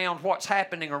revolves around what's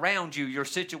happening around you, your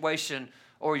situation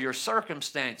or your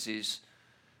circumstances.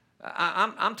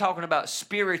 I'm talking about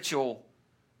spiritual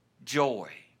joy,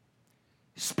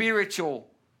 spiritual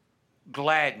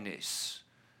gladness.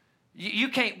 You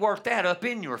can't work that up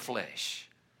in your flesh.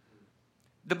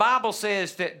 The Bible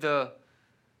says that the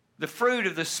fruit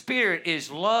of the Spirit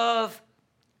is love,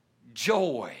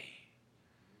 joy.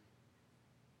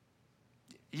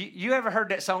 You ever heard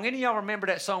that song? Any of y'all remember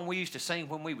that song we used to sing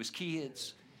when we was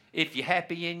kids? If you're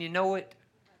happy and you know it.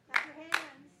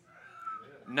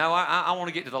 No, I want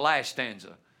to get to the last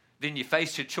stanza. Then your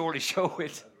face should surely show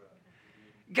it.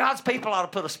 God's people ought to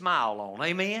put a smile on.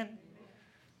 Amen?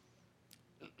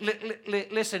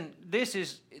 Listen, this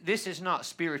is not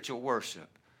spiritual worship.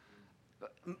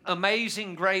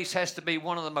 Amazing Grace has to be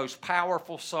one of the most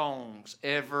powerful songs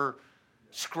ever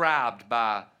scribed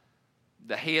by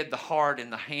the head, the heart,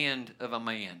 and the hand of a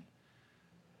man.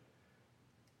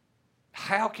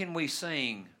 How can we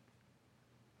sing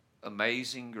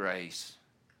Amazing Grace?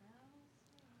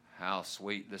 How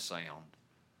sweet the sound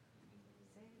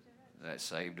that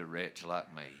saved a wretch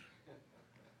like me.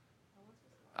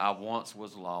 I once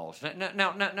was lost.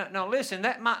 Now, listen,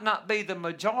 that might not be the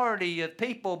majority of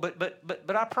people,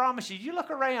 but I promise you, you look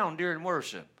around during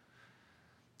worship.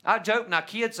 I joke and I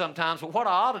kid sometimes, but what I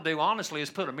ought to do, honestly,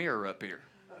 is put a mirror up here.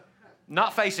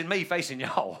 Not facing me, facing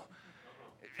y'all.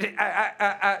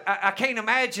 I can't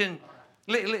imagine,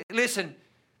 listen,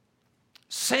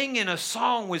 singing a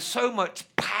song with so much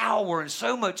power and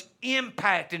so much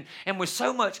impact and with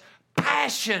so much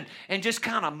passion and just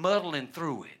kind of muddling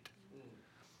through it.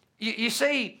 You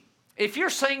see, if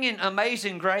you're singing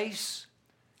Amazing Grace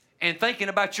and thinking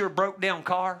about your broke down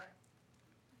car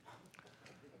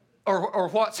or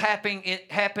what's happening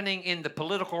in the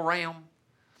political realm,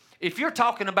 if you're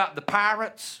talking about the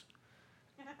pirates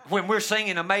when we're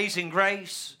singing Amazing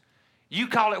Grace, you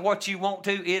call it what you want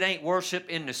to, it ain't worship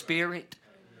in the Spirit.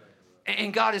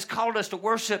 And God has called us to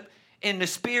worship in the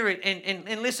Spirit.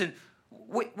 And listen,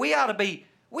 we ought to be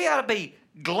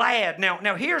glad.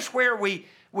 Now here's where we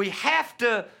have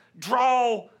to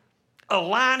draw a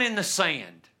line in the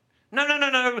sand.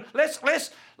 No.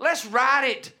 Let's write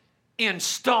it in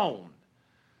stone.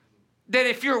 That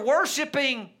if you're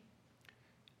worshiping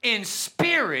in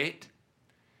spirit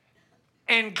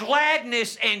and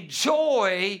gladness and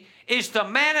joy is the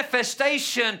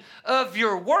manifestation of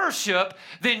your worship,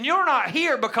 then you're not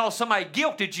here because somebody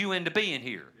guilted you into being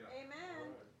here.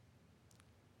 Amen.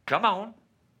 Come on.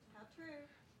 How true.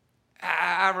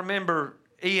 I remember,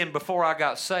 Ian, before I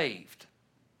got saved,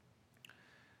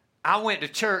 I went to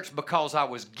church because I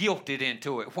was guilted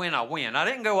into it when I went. I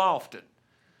didn't go often,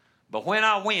 but when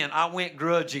I went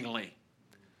grudgingly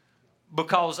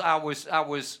because I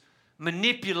was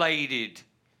manipulated,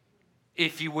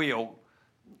 if you will,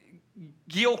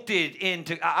 guilted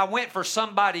into. I went for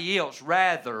somebody else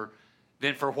rather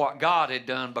than for what God had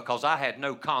done because I had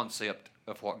no concept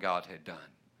of what God had done.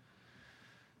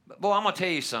 But boy, I'm going to tell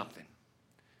you something.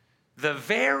 The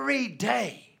very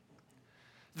day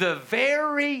that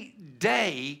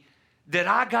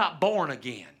I got born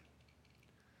again,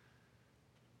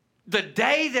 the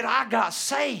day that I got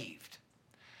saved,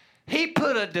 He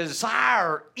put a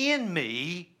desire in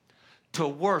me to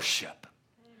worship.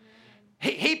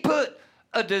 He put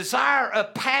a desire, a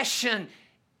passion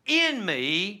in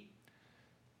me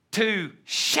to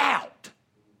shout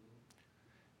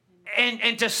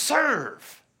and to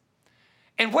serve.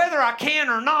 And whether I can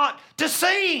or not, to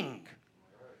sing.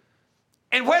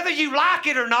 And whether you like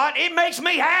it or not, it makes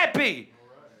me happy.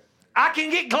 I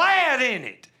can get glad in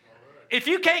it. If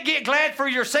you can't get glad for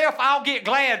yourself, I'll get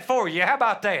glad for you. How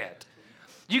about that?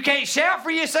 You can't shout for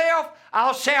yourself,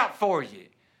 I'll shout for you.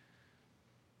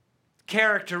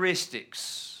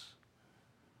 Characteristics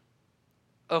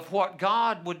of what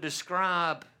God would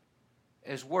describe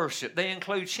as worship. They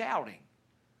include shouting,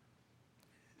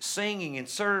 singing, and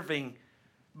serving,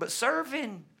 but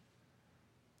serving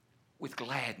with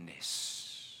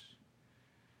gladness.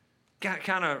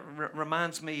 Kind of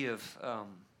reminds me of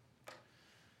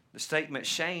the statement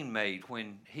Shane made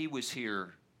when he was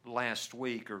here last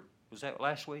week, or was that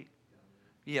last week?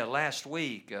 Yeah, last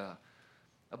week,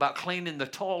 about cleaning the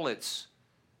toilets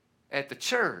at the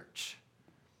church.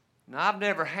 Now, I've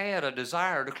never had a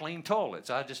desire to clean toilets.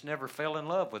 I just never fell in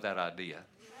love with that idea.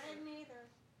 I didn't either.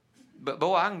 But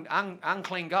boy, I can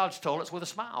clean God's toilets with a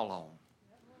smile on.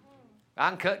 I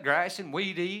can cut grass and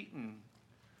weed eat and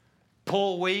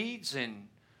pull weeds and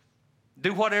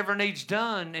do whatever needs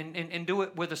done and do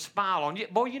it with a smile on.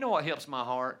 Boy, you know what helps my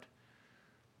heart?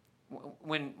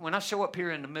 When I show up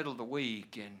here in the middle of the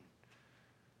week, and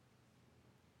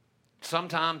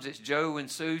sometimes it's Joe and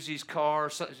Susie's car,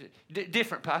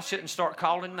 different. I shouldn't start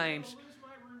calling names.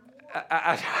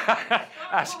 I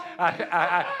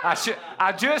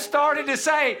just started to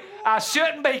say I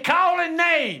shouldn't be calling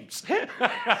names.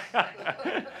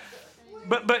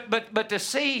 but to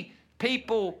see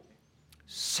people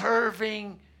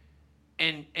serving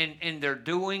and they're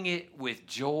doing it with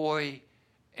joy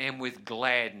and with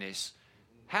gladness.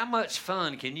 How much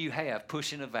fun can you have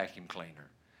pushing a vacuum cleaner?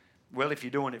 Well, if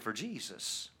you're doing it for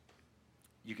Jesus,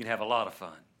 you can have a lot of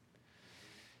fun.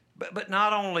 But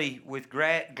not only with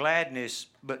gladness,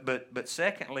 but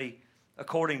secondly,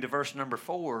 according to verse number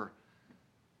 4,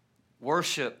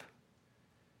 worship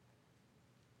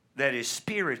that is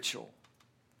spiritual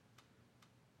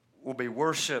will be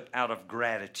worship out of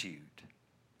gratitude.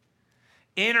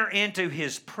 Enter into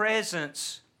His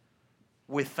presence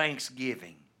with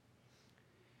thanksgiving,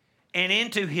 and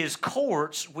into His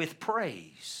courts with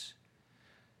praise.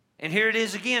 And here it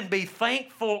is again, be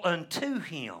thankful unto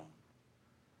Him.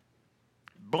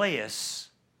 Bless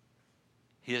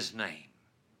His name.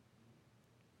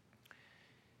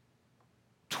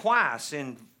 Twice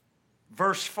in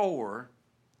verse 4,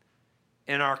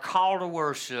 in our call to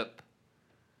worship,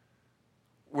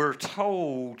 we're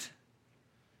told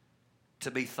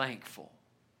to be thankful,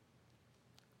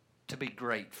 to be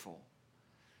grateful.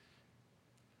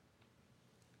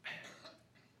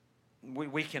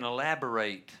 We can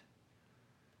elaborate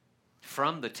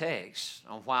from the text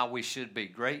on why we should be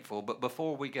grateful, but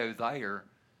before we go there,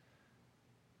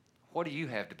 what do you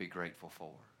have to be grateful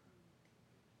for?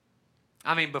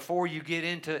 I mean, before you get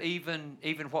into even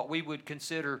what we would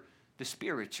consider the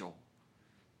spiritual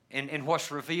and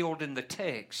what's revealed in the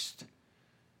text,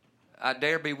 I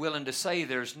dare be willing to say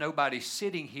there's nobody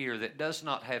sitting here that does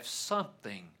not have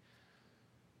something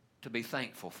to be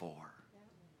thankful for.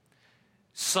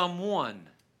 Someone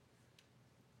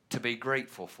to be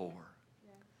grateful for.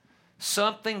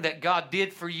 Something that God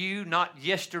did for you, not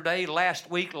yesterday,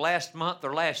 last week, last month,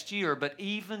 or last year, but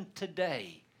even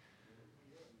today.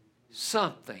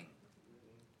 Something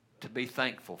to be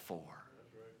thankful for.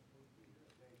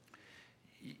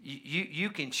 You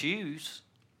can choose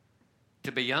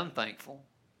to be unthankful,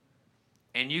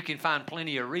 and you can find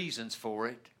plenty of reasons for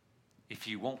it if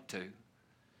you want to.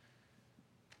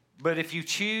 But if you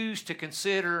choose to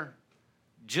consider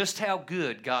just how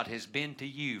good God has been to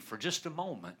you for just a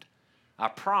moment, I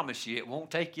promise you it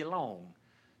won't take you long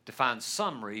to find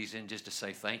some reason just to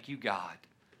say, thank you, God.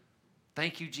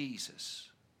 Thank you,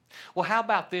 Jesus. Well, how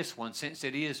about this one, since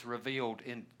it is revealed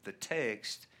in the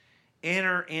text?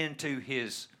 Enter into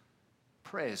His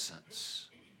presence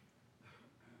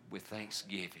with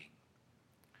thanksgiving.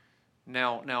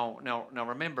 Now,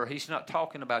 remember, He's not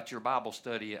talking about your Bible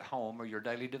study at home or your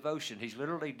daily devotion. He's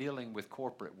literally dealing with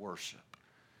corporate worship.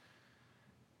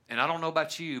 And I don't know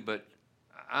about you, but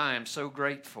I am so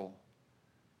grateful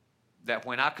that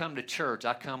when I come to church,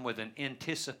 I come with an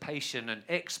anticipation, an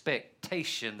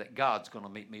expectation that God's going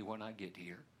to meet me when I get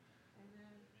here. Amen.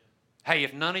 Hey,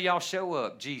 if none of y'all show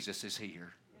up, Jesus is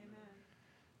here. Amen.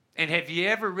 And have you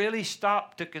ever really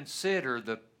stopped to consider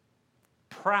the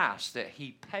price that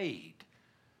He paid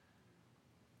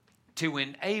to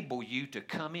enable you to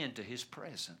come into His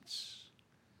presence?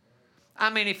 I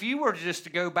mean, if you were just to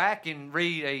go back and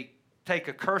take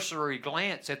a cursory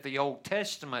glance at the Old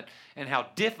Testament and how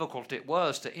difficult it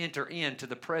was to enter into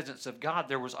the presence of God,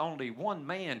 there was only one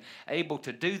man able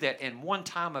to do that, and one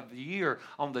time of the year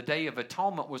on the Day of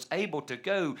Atonement was able to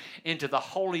go into the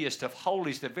holiest of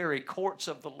holies, the very courts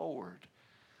of the Lord.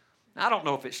 Now, I don't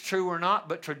know if it's true or not,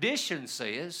 but tradition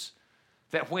says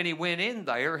that when He went in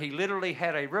there, He literally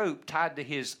had a rope tied to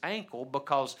His ankle,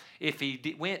 because if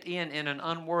He went in an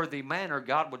unworthy manner,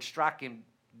 God would strike Him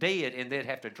dead and they'd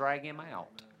have to drag Him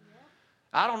out.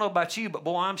 I don't know about you, but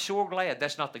boy, I'm sure glad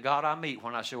that's not the God I meet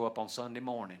when I show up on Sunday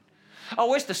morning.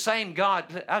 Oh, it's the same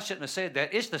God. I shouldn't have said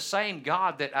that. It's the same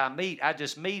God that I meet. I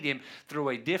just meet him through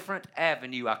a different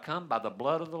avenue. I come by the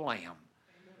blood of the Lamb.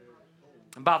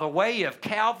 And by the way of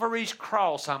Calvary's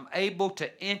cross, I'm able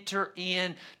to enter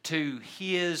into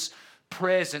his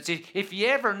presence. If you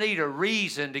ever need a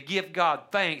reason to give God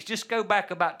thanks, just go back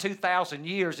about 2,000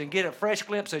 years and get a fresh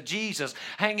glimpse of Jesus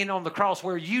hanging on the cross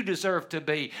where you deserve to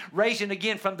be, raising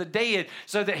again from the dead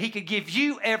so that he could give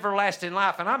you everlasting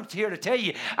life. And I'm here to tell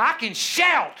you, I can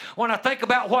shout when I think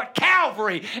about what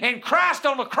Calvary and Christ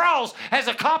on the cross has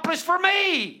accomplished for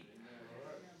me.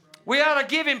 We ought to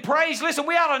give him praise. Listen,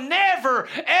 we ought to never,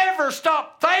 ever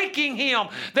stop thanking him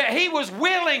that he was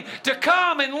willing to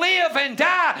come and live and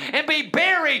die and be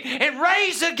buried and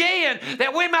raised again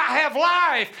that we might have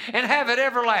life and have it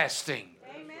everlasting.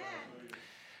 Amen.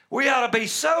 We ought to be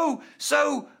so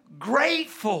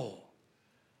grateful.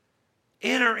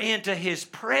 Enter into his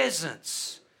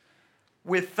presence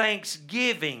with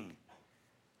thanksgiving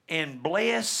and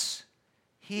bless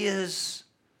his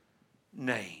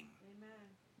name.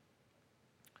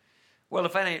 Well,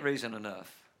 if that ain't reason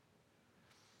enough,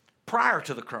 prior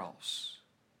to the cross,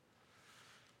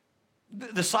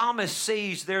 the psalmist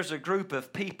sees there's a group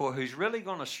of people who's really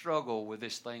going to struggle with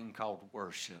this thing called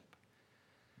worship.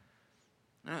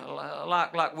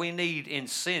 Like we need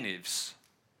incentives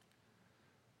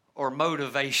or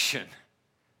motivation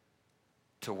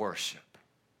to worship.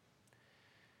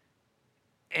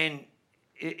 And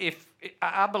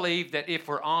I believe that if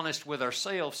we're honest with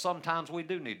ourselves, sometimes we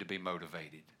do need to be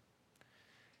motivated.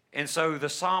 And so the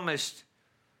psalmist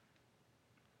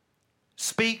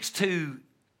speaks to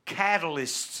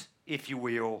catalysts, if you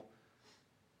will,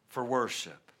 for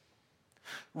worship.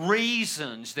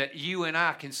 Reasons that you and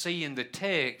I can see in the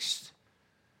text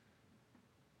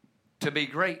to be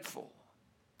grateful,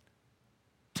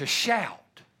 to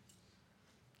shout,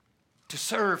 to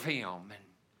serve him,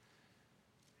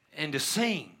 and to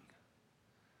sing.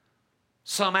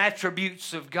 Some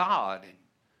attributes of God and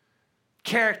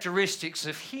characteristics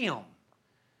of him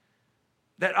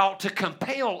that ought to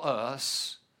compel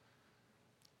us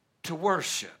to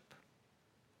worship.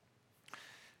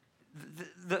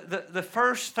 The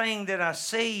first thing that I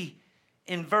see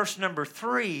in verse number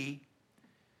 3,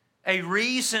 a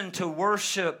reason to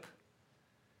worship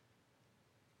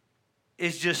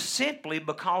is just simply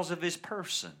because of his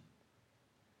person.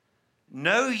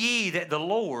 Know ye that the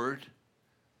Lord,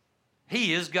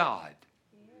 he is God.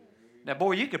 Now,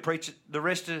 boy, you could preach the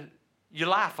rest of your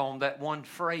life on that one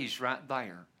phrase right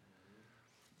there.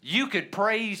 You could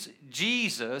praise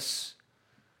Jesus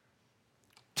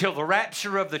till the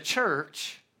rapture of the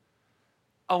church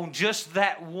on just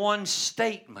that one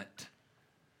statement.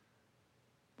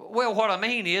 Well, what I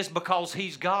mean is because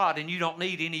he's God and you don't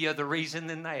need any other reason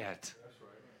than that. That's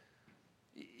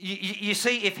right. You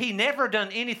see, if he never done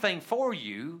anything for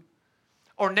you,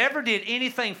 or never did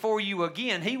anything for you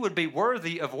again, he would be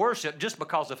worthy of worship just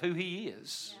because of who he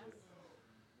is.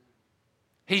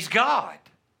 He's God.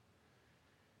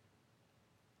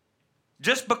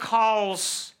 Just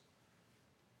because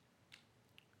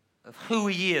of who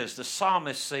he is, the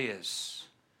psalmist says,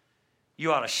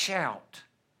 you ought to shout,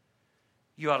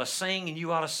 you ought to sing, and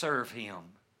you ought to serve him.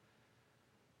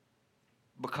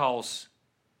 Because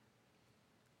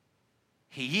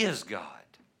he is God.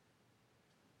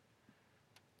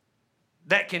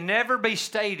 That can never be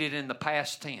stated in the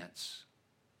past tense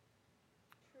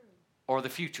or the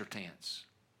future tense.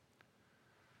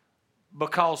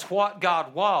 Because what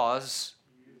God was,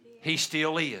 he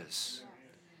still is.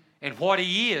 And what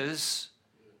he is,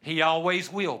 he always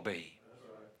will be.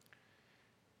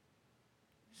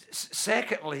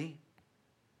 Secondly,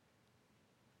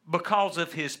 because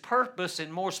of his purpose,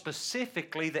 and more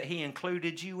specifically that he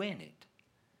included you in it.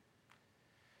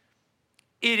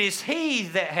 It is he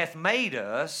that hath made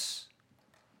us,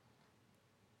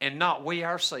 and not we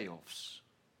ourselves.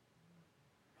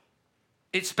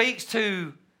 It speaks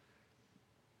to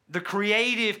the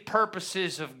creative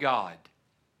purposes of God.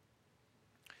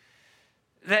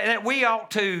 That we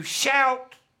ought to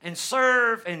shout and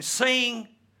serve and sing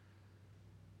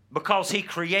because he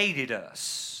created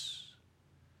us.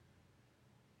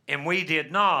 And we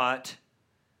did not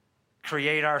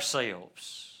create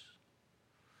ourselves.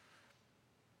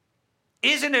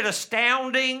 Isn't it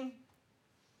astounding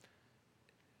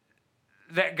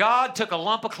that God took a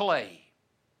lump of clay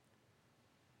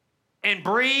and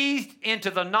breathed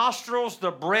into the nostrils the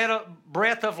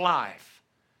breath of life,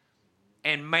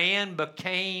 and man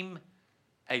became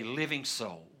a living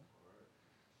soul?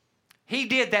 He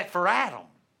did that for Adam.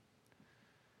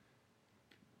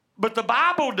 But the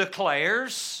Bible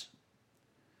declares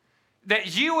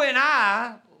that you and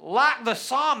I, like the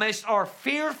psalmist, are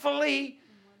fearfully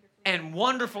and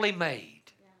wonderfully made.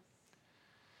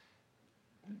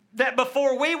 That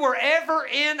before we were ever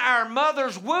in our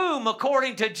mother's womb,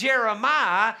 according to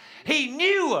Jeremiah, He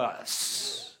knew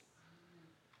us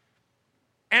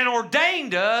and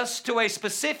ordained us to a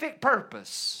specific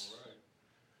purpose.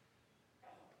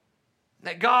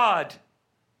 That God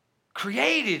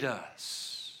created us.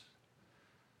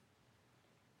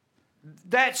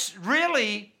 That's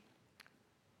really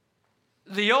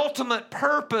the ultimate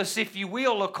purpose, if you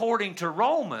will, according to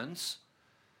Romans,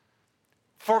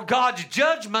 for God's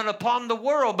judgment upon the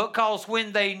world, because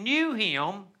when they knew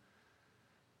Him,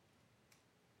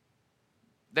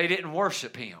 they didn't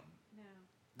worship Him. No.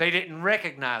 They didn't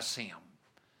recognize Him.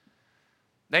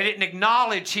 They didn't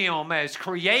acknowledge Him as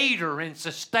creator and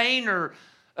sustainer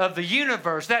of the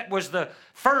universe. That was the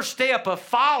first step of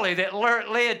folly that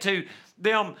led to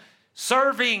them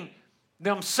serving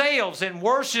themselves and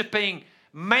worshiping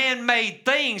man-made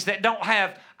things that don't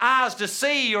have eyes to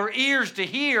see or ears to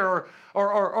hear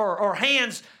or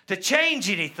hands to change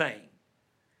anything.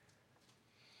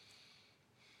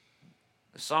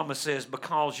 The psalmist says,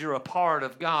 because you're a part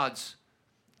of God's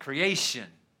creation,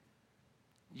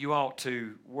 you ought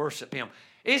to worship Him.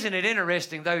 Isn't it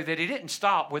interesting, though, that He didn't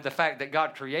stop with the fact that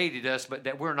God created us, but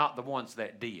that we're not the ones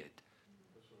that did?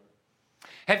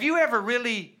 Have you ever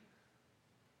really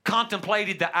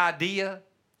contemplated the idea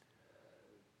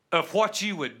of what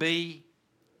you would be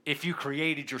if you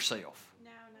created yourself?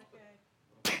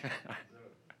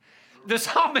 The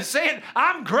psalmist said,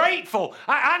 I'm grateful.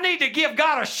 I need to give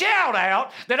God a shout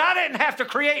out that I didn't have to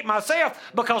create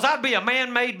myself, because I'd be a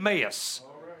man-made mess.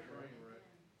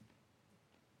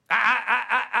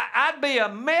 I'd be a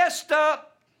messed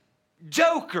up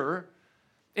joker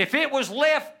if it was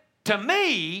left to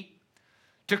me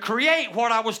to create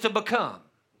what I was to become.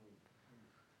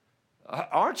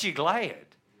 Aren't you glad?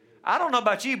 I don't know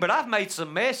about you, but I've made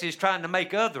some messes trying to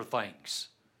make other things.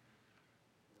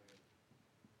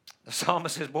 The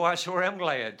psalmist says, boy, I sure am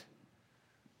glad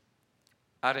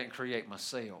I didn't create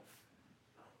myself.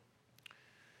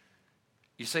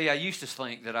 You see, I used to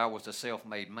think that I was a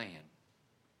self-made man.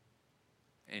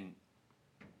 And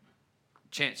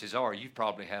chances are you've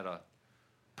probably had a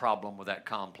problem with that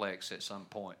complex at some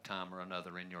point, time or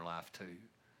another in your life too.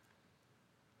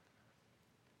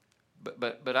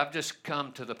 But I've just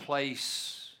come to the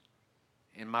place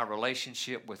in my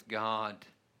relationship with God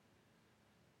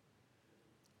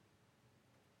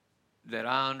that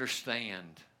I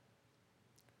understand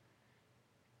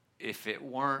if it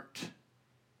weren't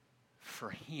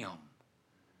for Him,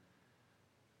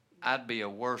 I'd be a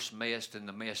worse mess than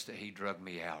the mess that He drug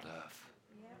me out of.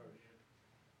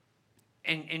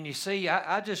 Yeah. And you see,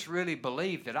 I just really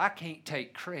believe that I can't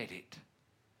take credit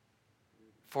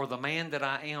for the man that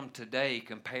I am today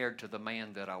compared to the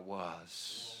man that I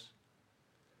was.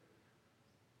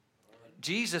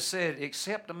 Jesus said,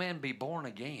 except a man be born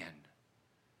again,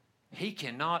 he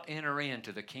cannot enter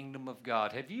into the kingdom of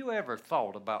God. Have you ever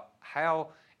thought about how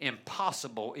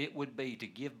impossible it would be to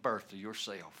give birth to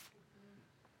yourself?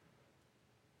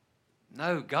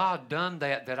 No, God done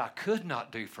that I could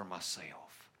not do for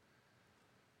myself.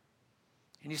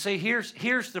 And you see,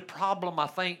 here's the problem, I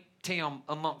think, Tim,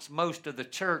 amongst most of the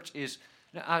church is,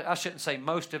 I shouldn't say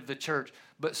most of the church,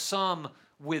 but some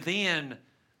within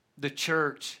the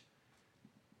church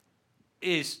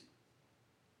is,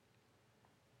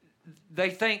 they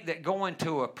think that going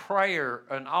to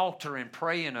an altar and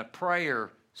praying a prayer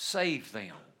saves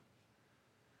them.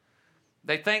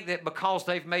 They think that because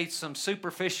they've made some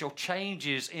superficial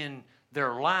changes in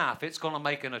their life, it's going to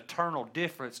make an eternal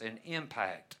difference and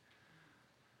impact.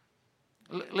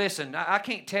 Listen, I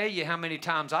can't tell you how many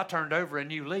times I turned over a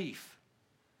new leaf.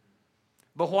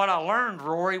 But what I learned,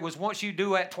 Rory, was once you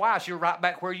do that twice, you're right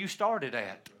back where you started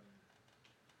at.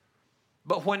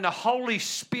 But when the Holy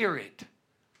Spirit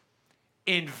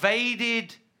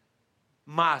invaded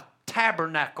my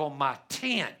tabernacle, my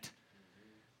tent,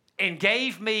 and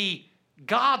gave me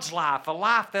God's life, a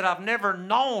life that I've never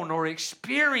known or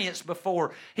experienced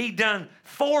before. He done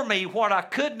for me what I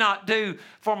could not do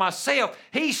for myself.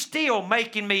 He's still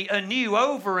making me anew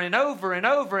over and over and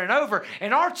over and over.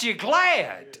 And aren't you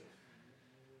glad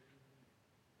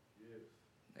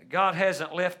that God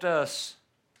hasn't left us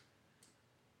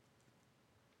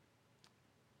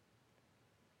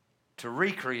to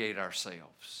recreate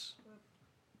ourselves,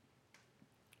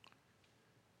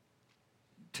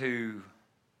 to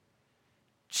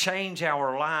change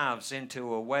our lives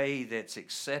into a way that's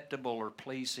acceptable or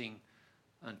pleasing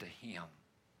unto Him.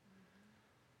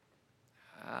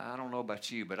 I don't know about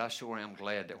you, but I sure am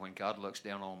glad that when God looks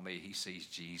down on me, He sees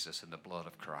Jesus and the blood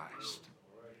of Christ.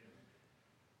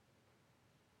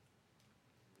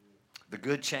 The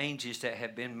good changes that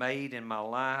have been made in my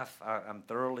life, I'm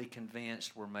thoroughly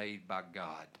convinced were made by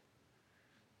God.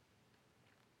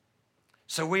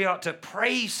 So we ought to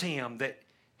praise Him that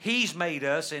He's made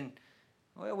us, and,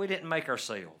 well, we didn't make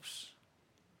ourselves.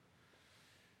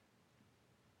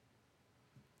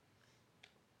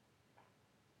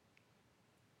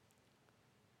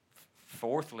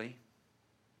 Thirdly,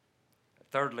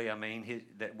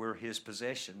 that we're His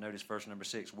possession. Notice verse number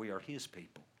 6, we are His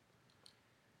people.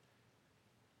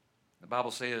 The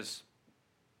Bible says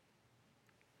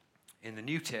in the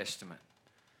New Testament,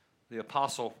 the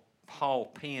Apostle Paul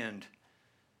penned,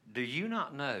 do you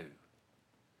not know,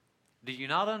 do you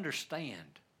not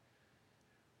understand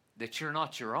that you're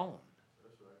not your own?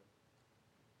 That's right.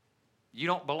 You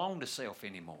don't belong to self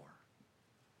anymore.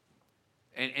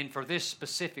 And for this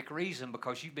specific reason,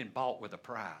 because you've been bought with a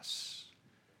price.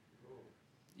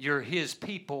 You're His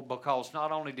people because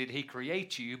not only did He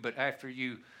create you, but after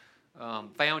you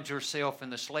found yourself in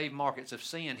the slave markets of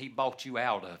sin, He bought you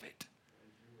out of it.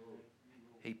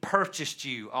 He purchased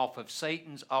you off of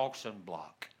Satan's auction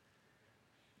block.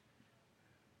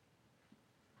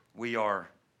 We are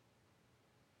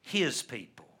His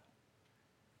people.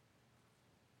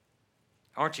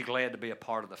 Aren't you glad to be a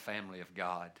part of the family of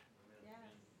God?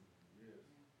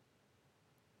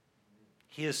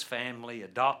 His family,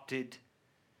 adopted.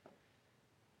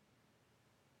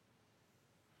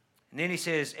 And then he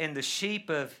says, and the sheep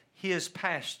of His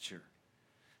pasture.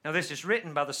 Now this is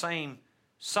written by the same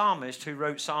psalmist who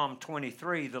wrote Psalm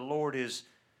 23, the Lord is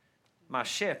my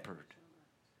shepherd.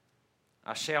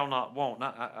 I shall not want.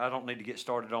 I don't need to get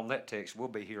started on that text. We'll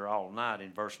be here all night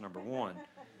in verse number 1.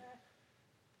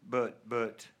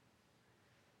 But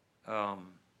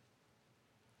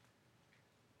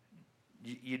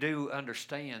you do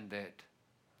understand that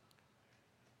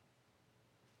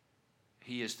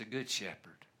He is the good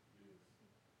shepherd.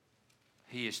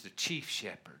 He is the chief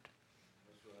shepherd.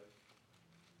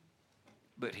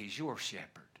 But He's your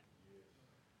shepherd.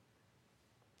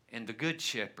 And the good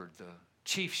shepherd, the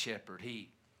chief shepherd, he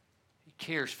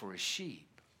cares for His sheep.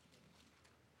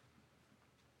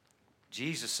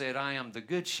 Jesus said, I am the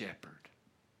good shepherd.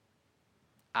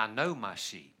 I know my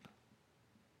sheep.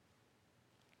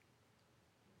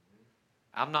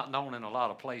 I'm not known in a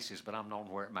lot of places, but I'm known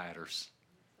where it matters.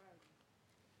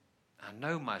 I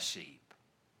know my sheep.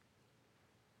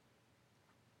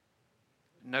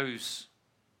 Knows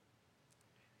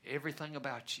everything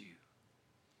about you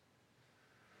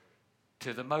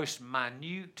to the most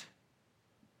minute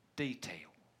detail.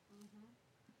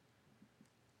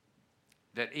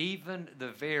 That even the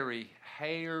very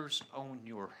hairs on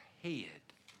your head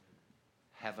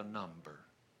have a number.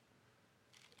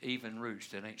 Even roots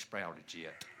that ain't sprouted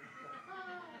yet.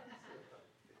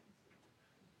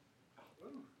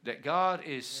 That God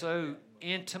is so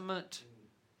intimate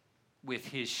with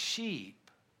His sheep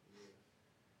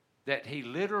that He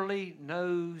literally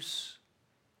knows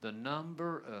the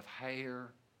number of hair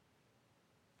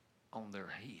on their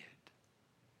head.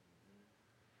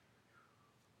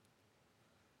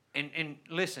 And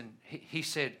listen, he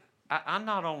said, I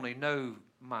not only know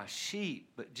my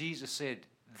sheep, but Jesus said,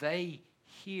 they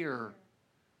hear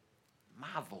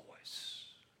my voice.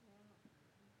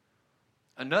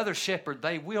 Another shepherd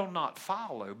they will not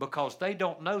follow because they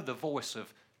don't know the voice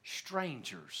of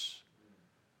strangers.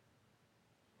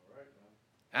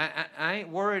 I ain't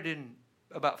worried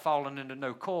about falling into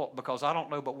no cult because I don't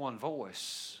know but one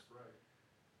voice.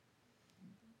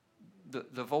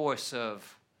 The voice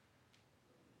of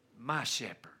my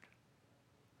shepherd,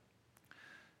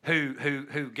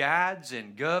 who guides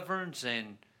and governs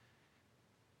and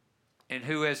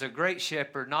who, as a great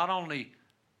shepherd, not only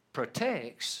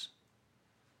protects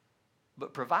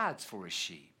but provides for his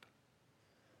sheep.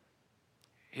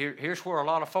 Here's where a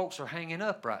lot of folks are hanging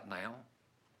up right now.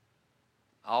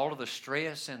 All of the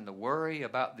stress and the worry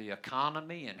about the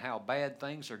economy and how bad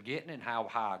things are getting and how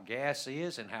high gas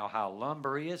is and how high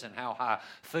lumber is and how high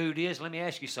food is. Let me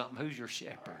ask you something. Who's your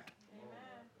shepherd? Amen.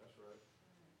 That's right.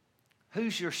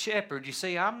 Who's your shepherd? You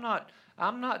see, I'm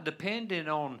not dependent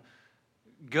on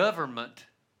government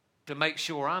to make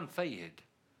sure I'm fed.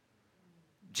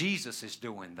 Jesus is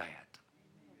doing that.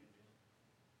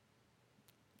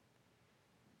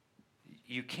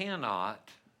 You cannot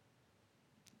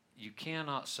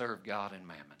serve God and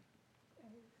mammon.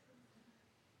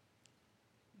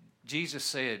 Jesus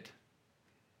said,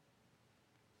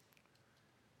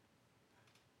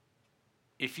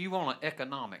 if you want an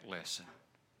economic lesson,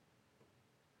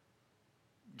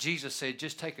 Jesus said,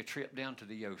 just take a trip down to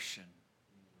the ocean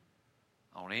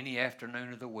on any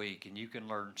afternoon of the week and you can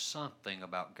learn something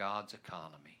about God's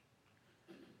economy.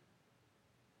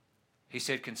 He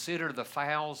said, consider the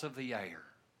fowls of the air.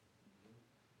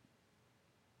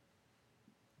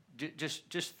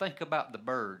 Just think about the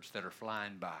birds that are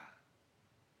flying by.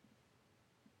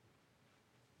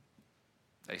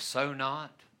 They sow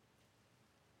not,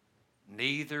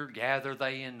 neither gather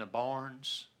they in the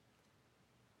barns,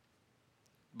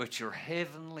 but your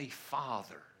heavenly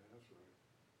Father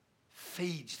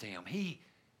feeds them. He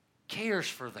cares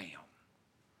for them.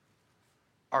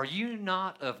 Are you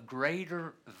not of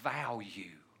greater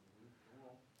value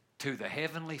to the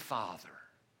Heavenly Father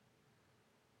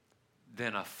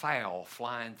than a fowl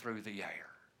flying through the air?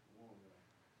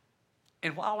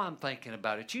 And while I'm thinking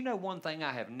about it, you know one thing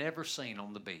I have never seen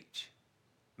on the beach?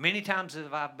 Many times as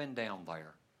I've been down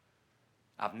there,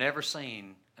 I've never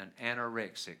seen an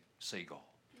anorexic seagull.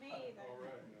 Me either.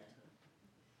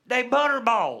 They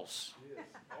butterballs.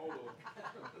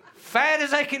 Fat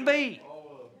as they can be.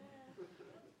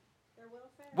 They're well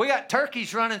fed. We got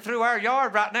turkeys running through our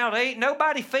yard right now. They ain't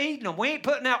nobody feeding them. We ain't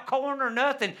putting out corn or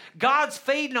nothing. God's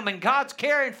feeding them and God's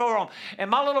caring for them. And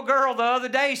my little girl the other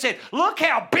day said, look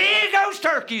how big those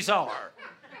turkeys are.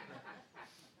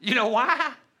 You know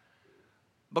why?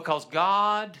 Because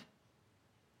God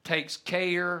takes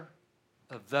care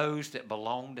of those that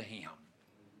belong to Him.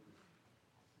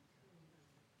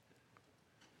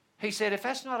 He said, if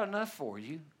that's not enough for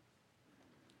you,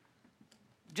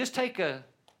 just take a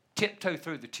tiptoe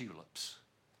through the tulips.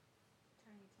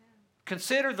 Tiny town.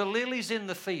 Consider the lilies in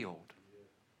the field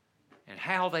and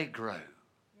how they grow.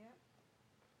 Yep.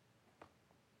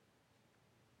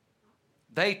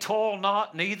 They toil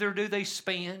not, neither do they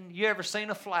spin. You ever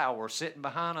seen a flower sitting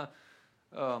behind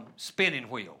a spinning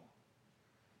wheel?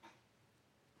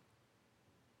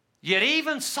 Yet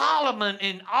even Solomon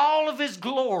in all of his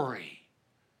glory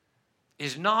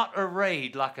is not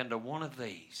arrayed like unto one of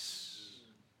these.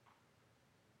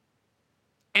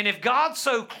 And if God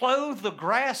so clothe the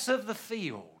grass of the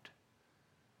field,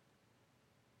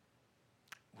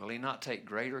 will He not take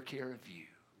greater care of you?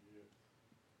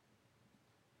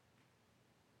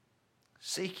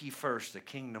 Seek ye first the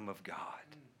kingdom of God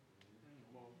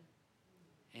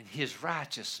and His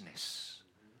righteousness,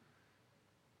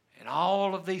 and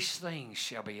all of these things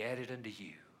shall be added unto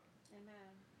you.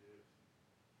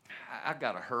 I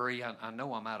got to hurry. I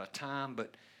know I'm out of time,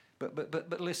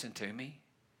 but listen to me.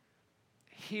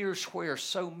 Here's where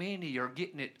so many are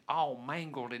getting it all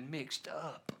mangled and mixed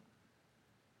up.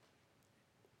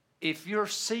 If you're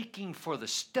seeking for the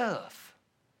stuff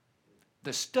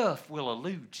will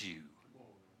elude you.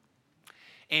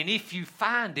 And if you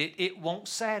find it, it won't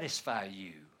satisfy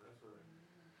you.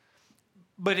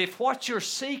 But if what you're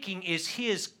seeking is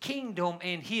His kingdom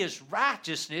and His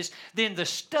righteousness, then the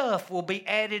stuff will be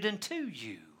added unto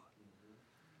you.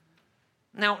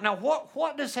 Now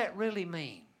what does that really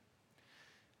mean?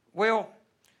 Well,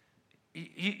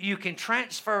 you can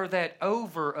transfer that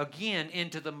over again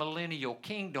into the millennial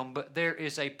kingdom, but there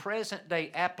is a present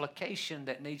day application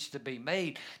that needs to be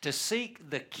made. To seek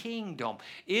the kingdom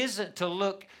isn't to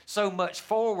look so much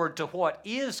forward to what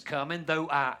is coming, though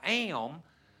I am.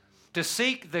 To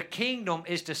seek the kingdom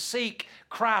is to seek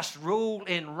Christ's rule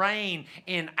and reign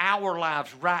in our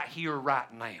lives right here,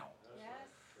 right now.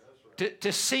 Yes.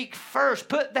 To seek first,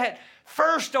 put that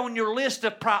first on your list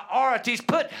of priorities.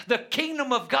 Put the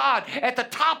kingdom of God at the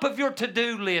top of your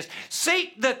to-do list.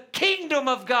 Seek the kingdom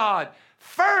of God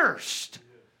first.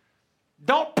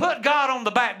 Don't put God on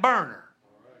the back burner.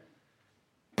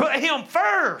 Put Him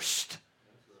first.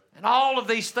 And all of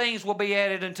these things will be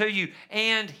added unto you,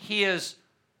 and His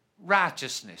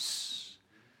righteousness.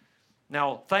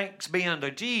 Now, thanks be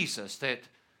unto Jesus that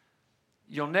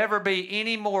you'll never be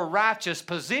any more righteous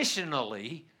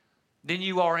positionally than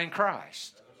you are in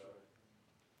Christ.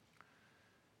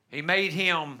 He made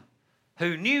Him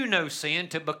who knew no sin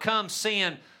to become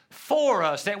sin for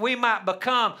us, that we might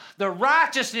become the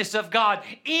righteousness of God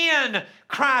in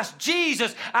Christ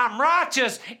Jesus. I'm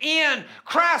righteous in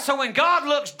Christ. So when God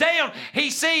looks down, He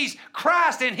sees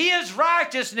Christ and His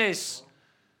righteousness.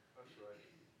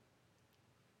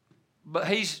 But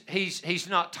he's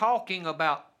not talking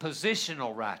about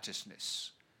positional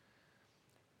righteousness.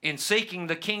 In seeking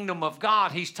the kingdom of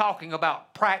God, He's talking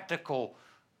about practical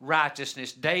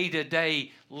righteousness,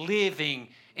 day-to-day living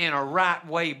in a right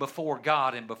way before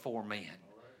God and before men.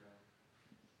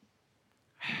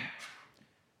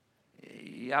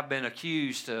 I've been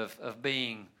accused of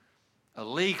being a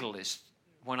legalist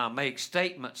when I make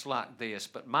statements like this,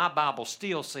 but my Bible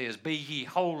still says, be ye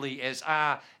holy as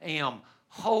I am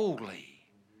holy.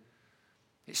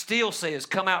 It still says,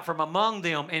 come out from among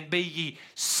them and be ye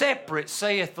separate,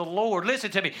 saith the Lord.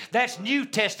 Listen to me. That's New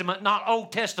Testament, not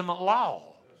Old Testament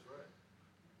law.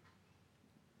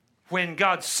 When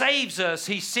God saves us,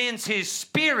 He sends His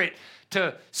Spirit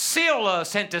to seal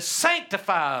us and to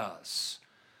sanctify us.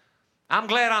 I'm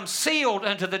glad I'm sealed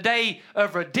unto the day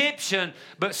of redemption,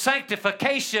 but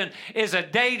sanctification is a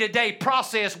day-to-day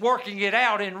process working it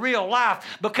out in real life,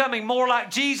 becoming more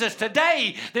like Jesus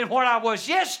today than what I was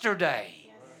yesterday.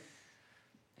 Yes.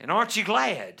 And aren't you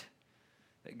glad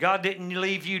that God didn't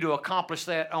leave you to accomplish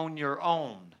that on your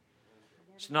own?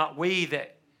 It's not we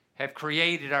that have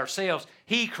created ourselves.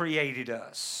 He created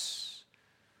us.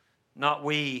 Not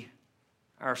we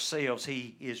ourselves.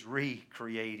 He is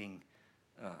recreating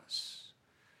us.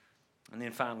 And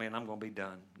then finally, and I'm going to be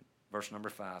done, verse number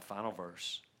 5, final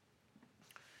verse.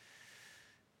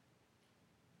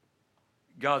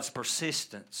 God's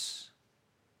persistence.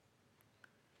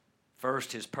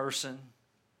 First, His person.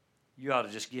 You ought to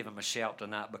just give Him a shout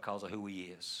tonight because of who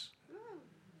He is.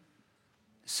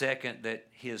 Second, that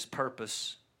His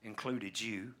purpose included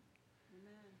you.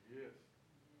 Yes.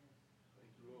 Thank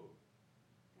you, Lord.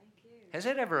 Thank you. Has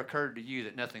it ever occurred to you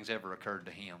that nothing's ever occurred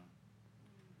to Him?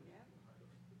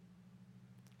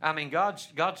 I mean, God's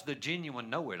the genuine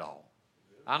know-it-all.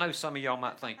 I know some of y'all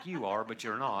might think you are, but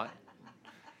you're not.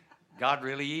 God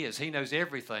really is. He knows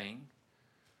everything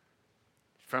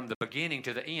from the beginning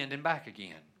to the end and back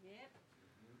again.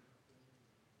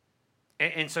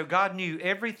 Yep. And so God knew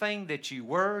everything that you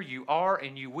were, you are,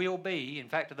 and you will be. In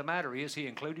fact of the matter is, He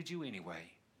included you anyway.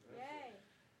 Yay.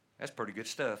 That's pretty good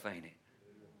stuff, ain't it?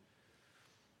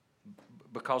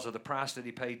 Because of the price that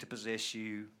He paid to possess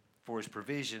you, for His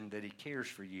provision that He cares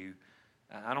for you.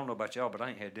 I don't know about y'all, but I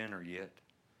ain't had dinner yet.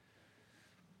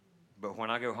 But when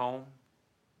I go home,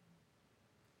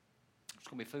 there's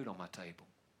going to be food on my table.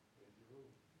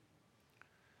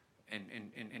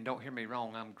 And don't hear me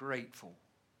wrong, I'm grateful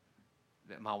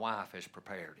that my wife has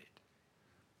prepared it.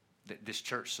 That this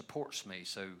church supports me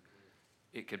so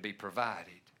it could be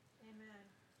provided.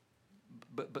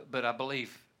 Amen. But I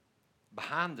believe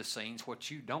behind the scenes,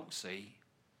 what you don't see,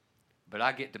 but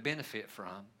I get to benefit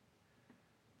from,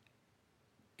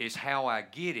 is how I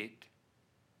get it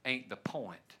ain't the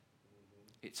point.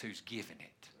 It's who's giving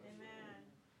it. Amen.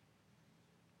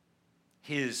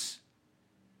 His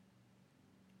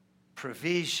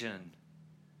provision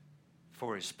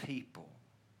for His people.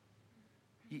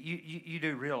 You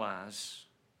do realize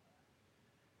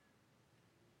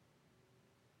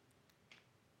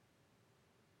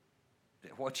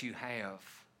that what you have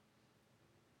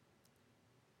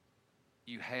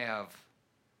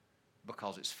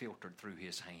because it's filtered through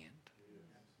His hand.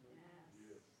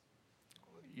 Yes.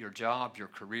 Your job, your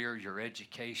career, your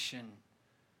education,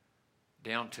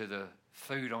 down to the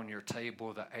food on your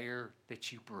table, the air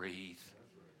that you breathe.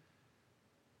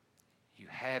 You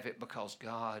have it because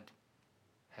God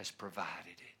has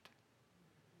provided it.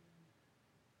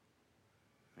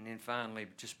 And then finally,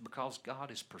 just because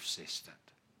God is persistent.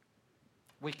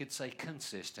 We could say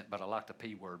consistent, but I like the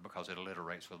P word because it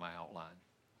alliterates with my outline.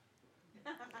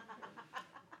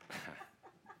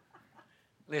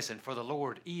 Listen, for the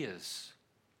Lord is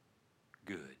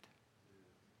good.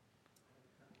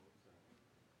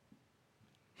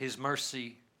 His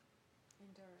mercy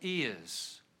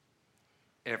is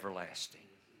everlasting.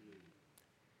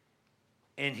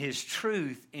 And His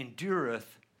truth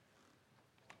endureth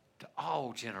to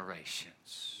all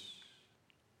generations.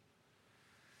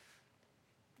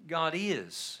 God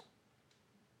is,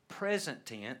 present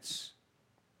tense,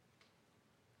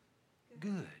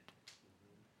 good.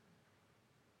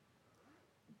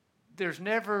 There's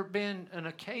never been an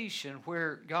occasion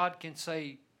where God can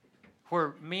say,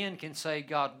 where men can say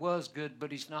God was good,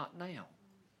 but He's not now.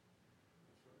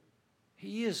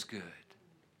 He is good.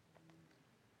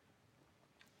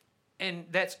 And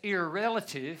that's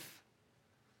irrelative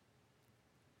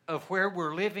of where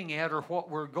we're living at or what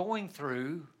we're going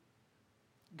through.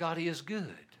 God is good.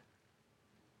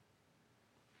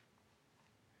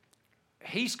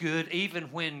 He's good even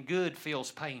when good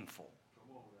feels painful.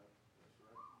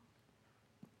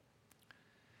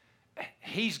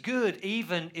 He's good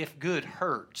even if good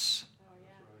hurts.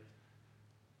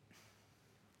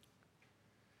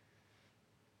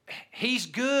 He's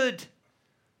good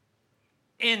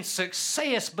in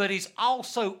success, but He's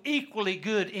also equally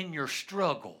good in your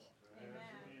struggle.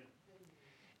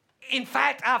 In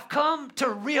fact, I've come to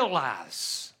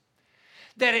realize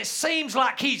that it seems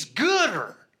like He's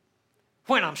gooder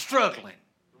when I'm struggling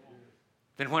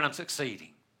than when I'm succeeding.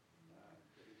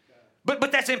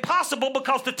 But that's impossible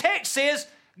because the text says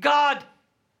God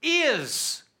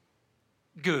is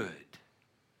good.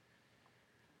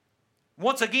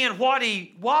 Once again, what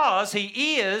He was,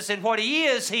 He is, and what He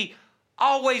is, He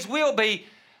always will be.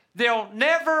 There'll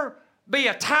never be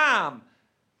a time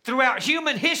throughout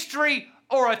human history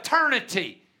or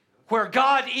eternity where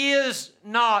God is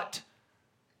not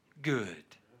good.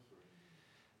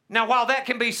 Now, while that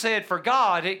can be said for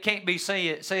God, it can't be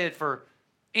said for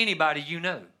anybody you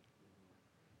know.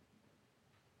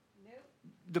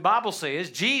 The Bible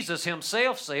says, Jesus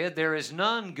Himself said, there is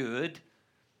none good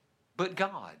but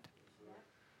God.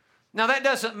 Now, that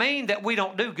doesn't mean that we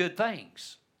don't do good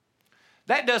things.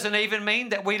 That doesn't even mean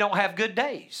that we don't have good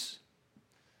days.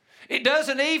 It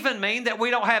doesn't even mean that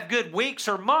we don't have good weeks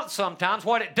or months sometimes.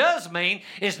 What it does mean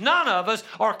is none of us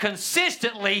are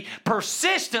consistently,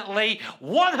 persistently,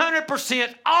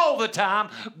 100% all the time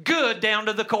good down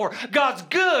to the core. God's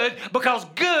good because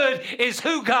good is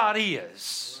who God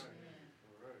is.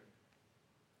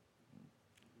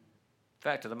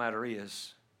 Fact of the matter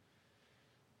is,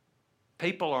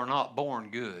 people are not born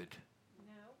good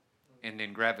and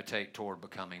then gravitate toward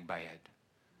becoming bad.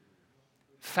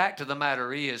 Fact of the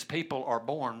matter is, people are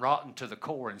born rotten to the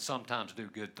core and sometimes do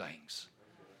good things.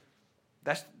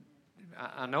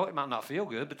 I know it might not feel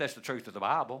good, but that's the truth of the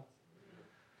Bible.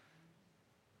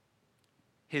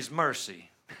 His mercy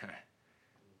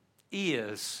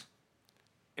is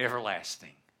everlasting.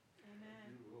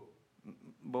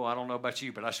 Boy, I don't know about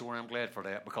you, but I sure am glad for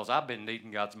that, because I've been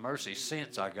needing God's mercy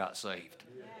since I got saved.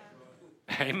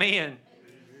 Yeah. Amen.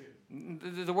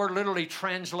 The word literally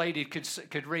translated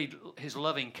could read His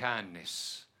loving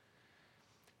kindness,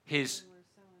 His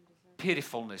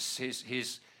pitifulness,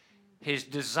 His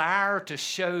desire to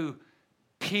show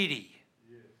pity.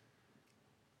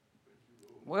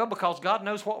 Well, because God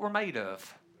knows what we're made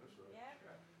of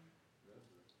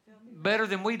better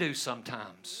than we do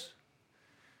sometimes.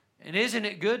 And isn't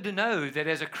it good to know that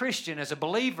as a Christian, as a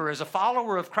believer, as a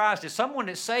follower of Christ, as someone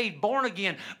that's saved, born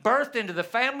again, birthed into the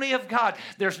family of God,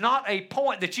 there's not a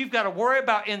point that you've got to worry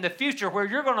about in the future where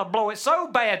you're going to blow it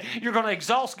so bad you're going to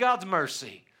exhaust God's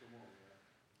mercy.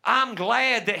 I'm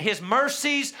glad that His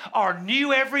mercies are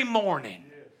new every morning.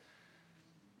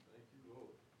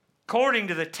 According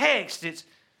to the text,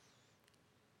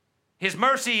 His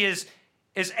mercy is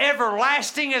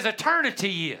everlasting as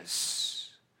eternity is.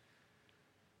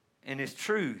 And His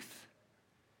truth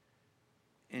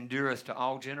endureth to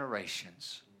all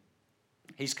generations.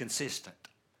 He's consistent.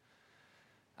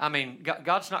 I mean,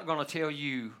 God's not going to tell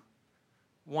you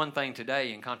one thing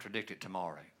today and contradict it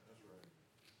tomorrow.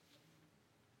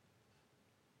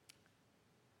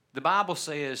 The Bible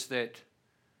says that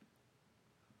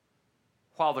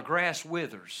while the grass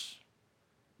withers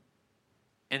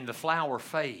and the flower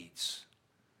fades,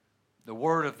 the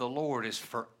word of the Lord is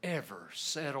forever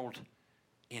settled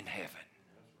in heaven.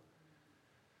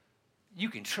 You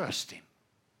can trust Him.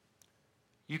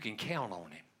 You can count on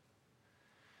Him.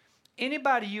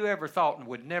 Anybody you ever thought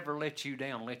would never let you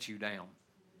down.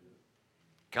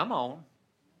 Come on.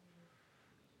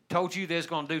 Told you they was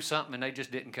going to do something and they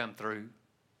just didn't come through.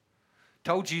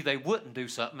 Told you they wouldn't do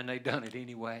something and they done it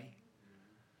anyway.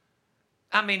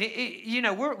 I mean,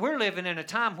 we're living in a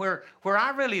time where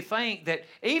I really think that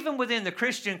even within the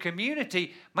Christian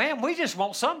community, man, we just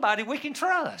want somebody we can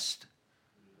trust.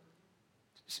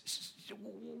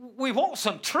 We want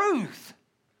some truth.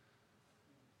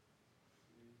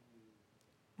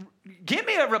 Give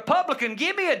me a Republican,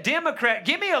 give me a Democrat,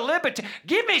 give me a Libertarian,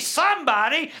 give me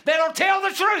somebody that'll tell the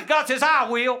truth. God says, I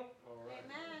will.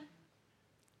 Amen.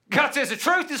 God says, the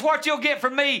truth is what you'll get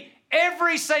from me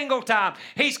every single time.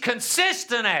 He's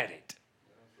consistent at it.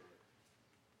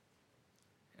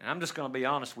 And I'm just going to be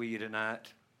honest with you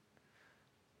tonight.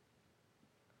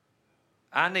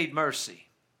 I need mercy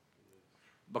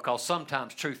because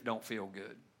sometimes truth don't feel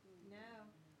good. No.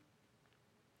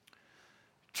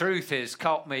 Truth has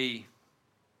caught me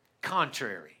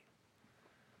contrary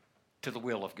to the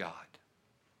will of God.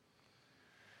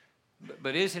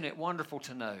 But isn't it wonderful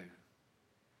to know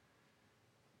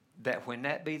that when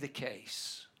that be the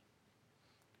case,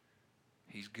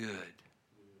 He's good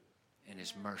and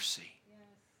His mercy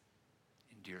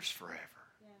endures forever.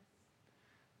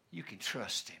 You can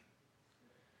trust Him.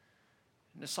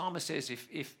 And the psalmist says,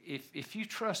 if you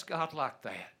trust God like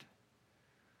that,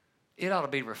 it ought to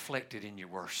be reflected in your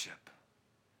worship.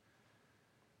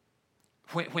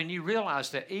 When you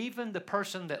realize that even the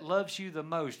person that loves you the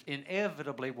most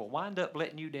inevitably will wind up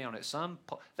letting you down at some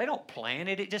point. They don't plan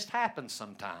it, it just happens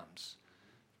sometimes.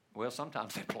 Well,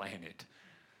 sometimes they plan it.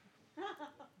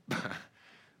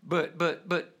 But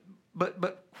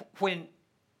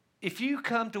if you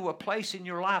come to a place in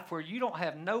your life where you don't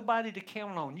have nobody to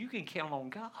count on, you can count on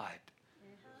God.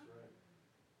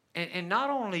 And not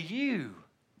only you,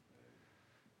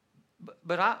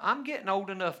 But I'm getting old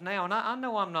enough now, and I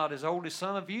know I'm not as old as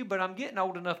some of you, but I'm getting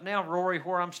old enough now, Rory,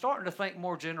 where I'm starting to think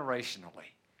more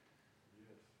generationally.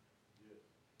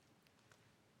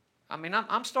 I mean,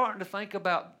 I'm starting to think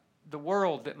about the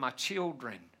world that my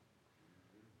children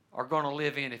are going to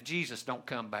live in if Jesus don't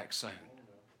come back soon.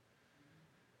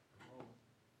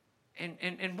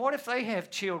 And what if they have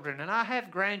children and I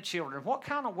have grandchildren? What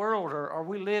kind of world are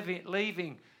we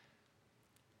leaving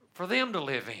for them to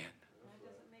live in? God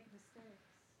doesn't make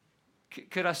mistakes.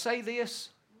 Could I say this?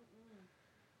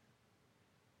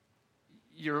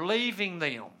 You're leaving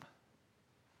them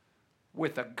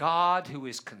with a God who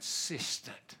is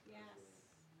consistent Yes.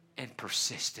 and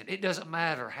persistent. It doesn't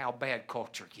matter how bad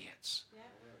culture gets. Yep.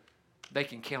 They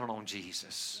can count on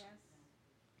Jesus. Yes.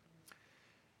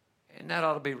 And that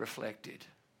ought to be reflected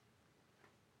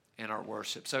in our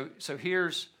worship. So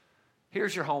here's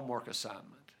your homework assignment.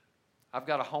 I've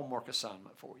got a homework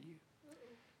assignment for you.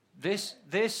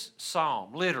 This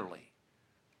psalm, literally,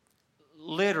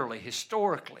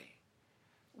 historically,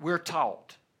 we're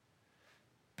taught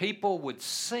people would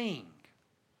sing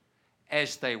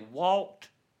as they walked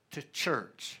to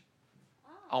church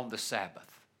on the Sabbath.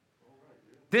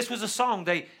 This was a song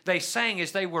they sang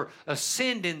as they were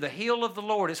ascending the hill of the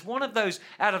Lord. It's one of those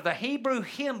out of the Hebrew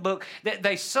hymn book that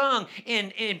they sung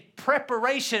in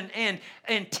preparation and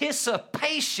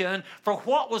anticipation for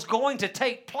what was going to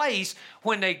take place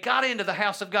when they got into the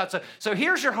house of God. So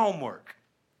here's your homework.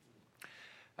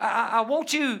 I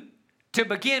want you to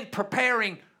begin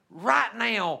preparing right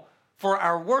now for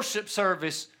our worship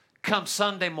service come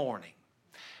Sunday morning.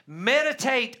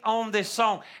 Meditate on this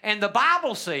song. And the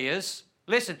Bible says,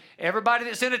 listen, everybody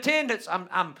that's in attendance,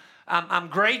 I'm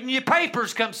grading your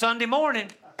papers come Sunday morning.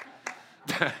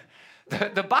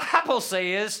 The Bible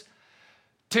says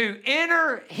to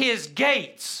enter his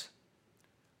gates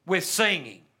with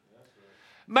singing.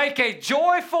 Make a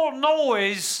joyful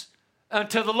noise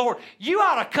unto the Lord. You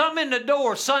ought to come in the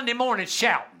door Sunday morning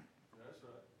shouting.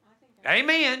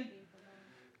 Amen.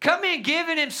 Come in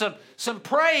giving him some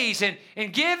praise and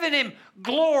giving him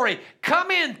glory.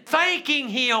 Come in thanking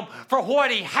him for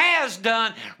what he has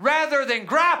done rather than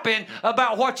griping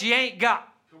about what you ain't got.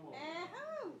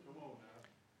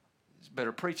 It's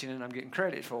better preaching than I'm getting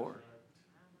credit for.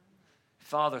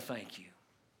 Father, thank you.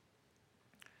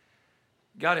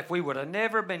 God, if we would have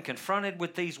never been confronted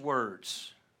with these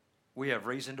words, we have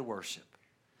reason to worship.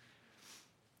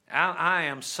 I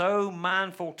am so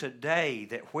mindful today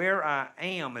that where I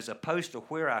am as opposed to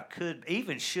where I could,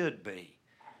 even should be.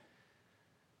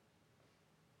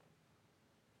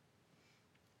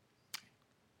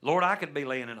 Lord, I could be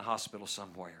laying in a hospital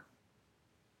somewhere.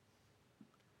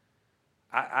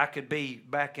 I could be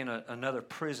back in another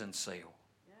prison cell.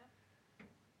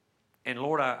 And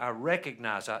Lord, I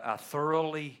recognize, I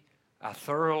thoroughly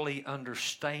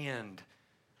understand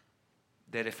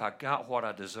that if I got what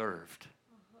I deserved,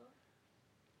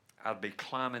 I'd be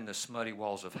climbing the smutty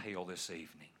walls of hell this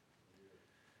evening.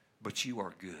 But you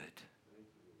are good.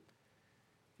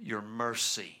 Your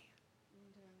mercy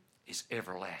is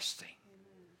everlasting.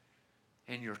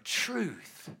 And your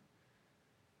truth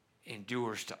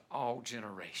endures to all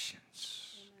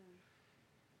generations.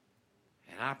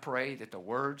 And I pray that the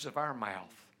words of our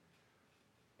mouth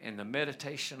and the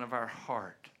meditation of our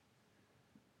heart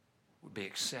would be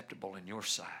acceptable in your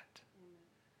sight.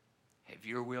 Have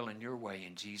your will and your way.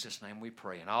 In Jesus' name we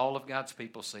pray. And all of God's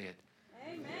people said,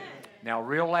 amen. Now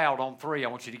real loud on 3, I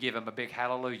want you to give him a big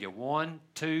hallelujah. 1,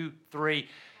 2, 3.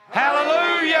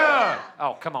 Hallelujah!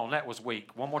 Oh, come on, that was weak.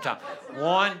 One more time.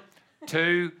 1,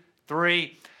 2,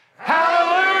 3.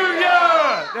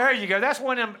 Hallelujah! There you go. That's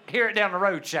one of them hear it down the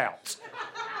road shouts.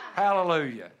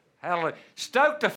 Hallelujah. Hallelujah. Stoke the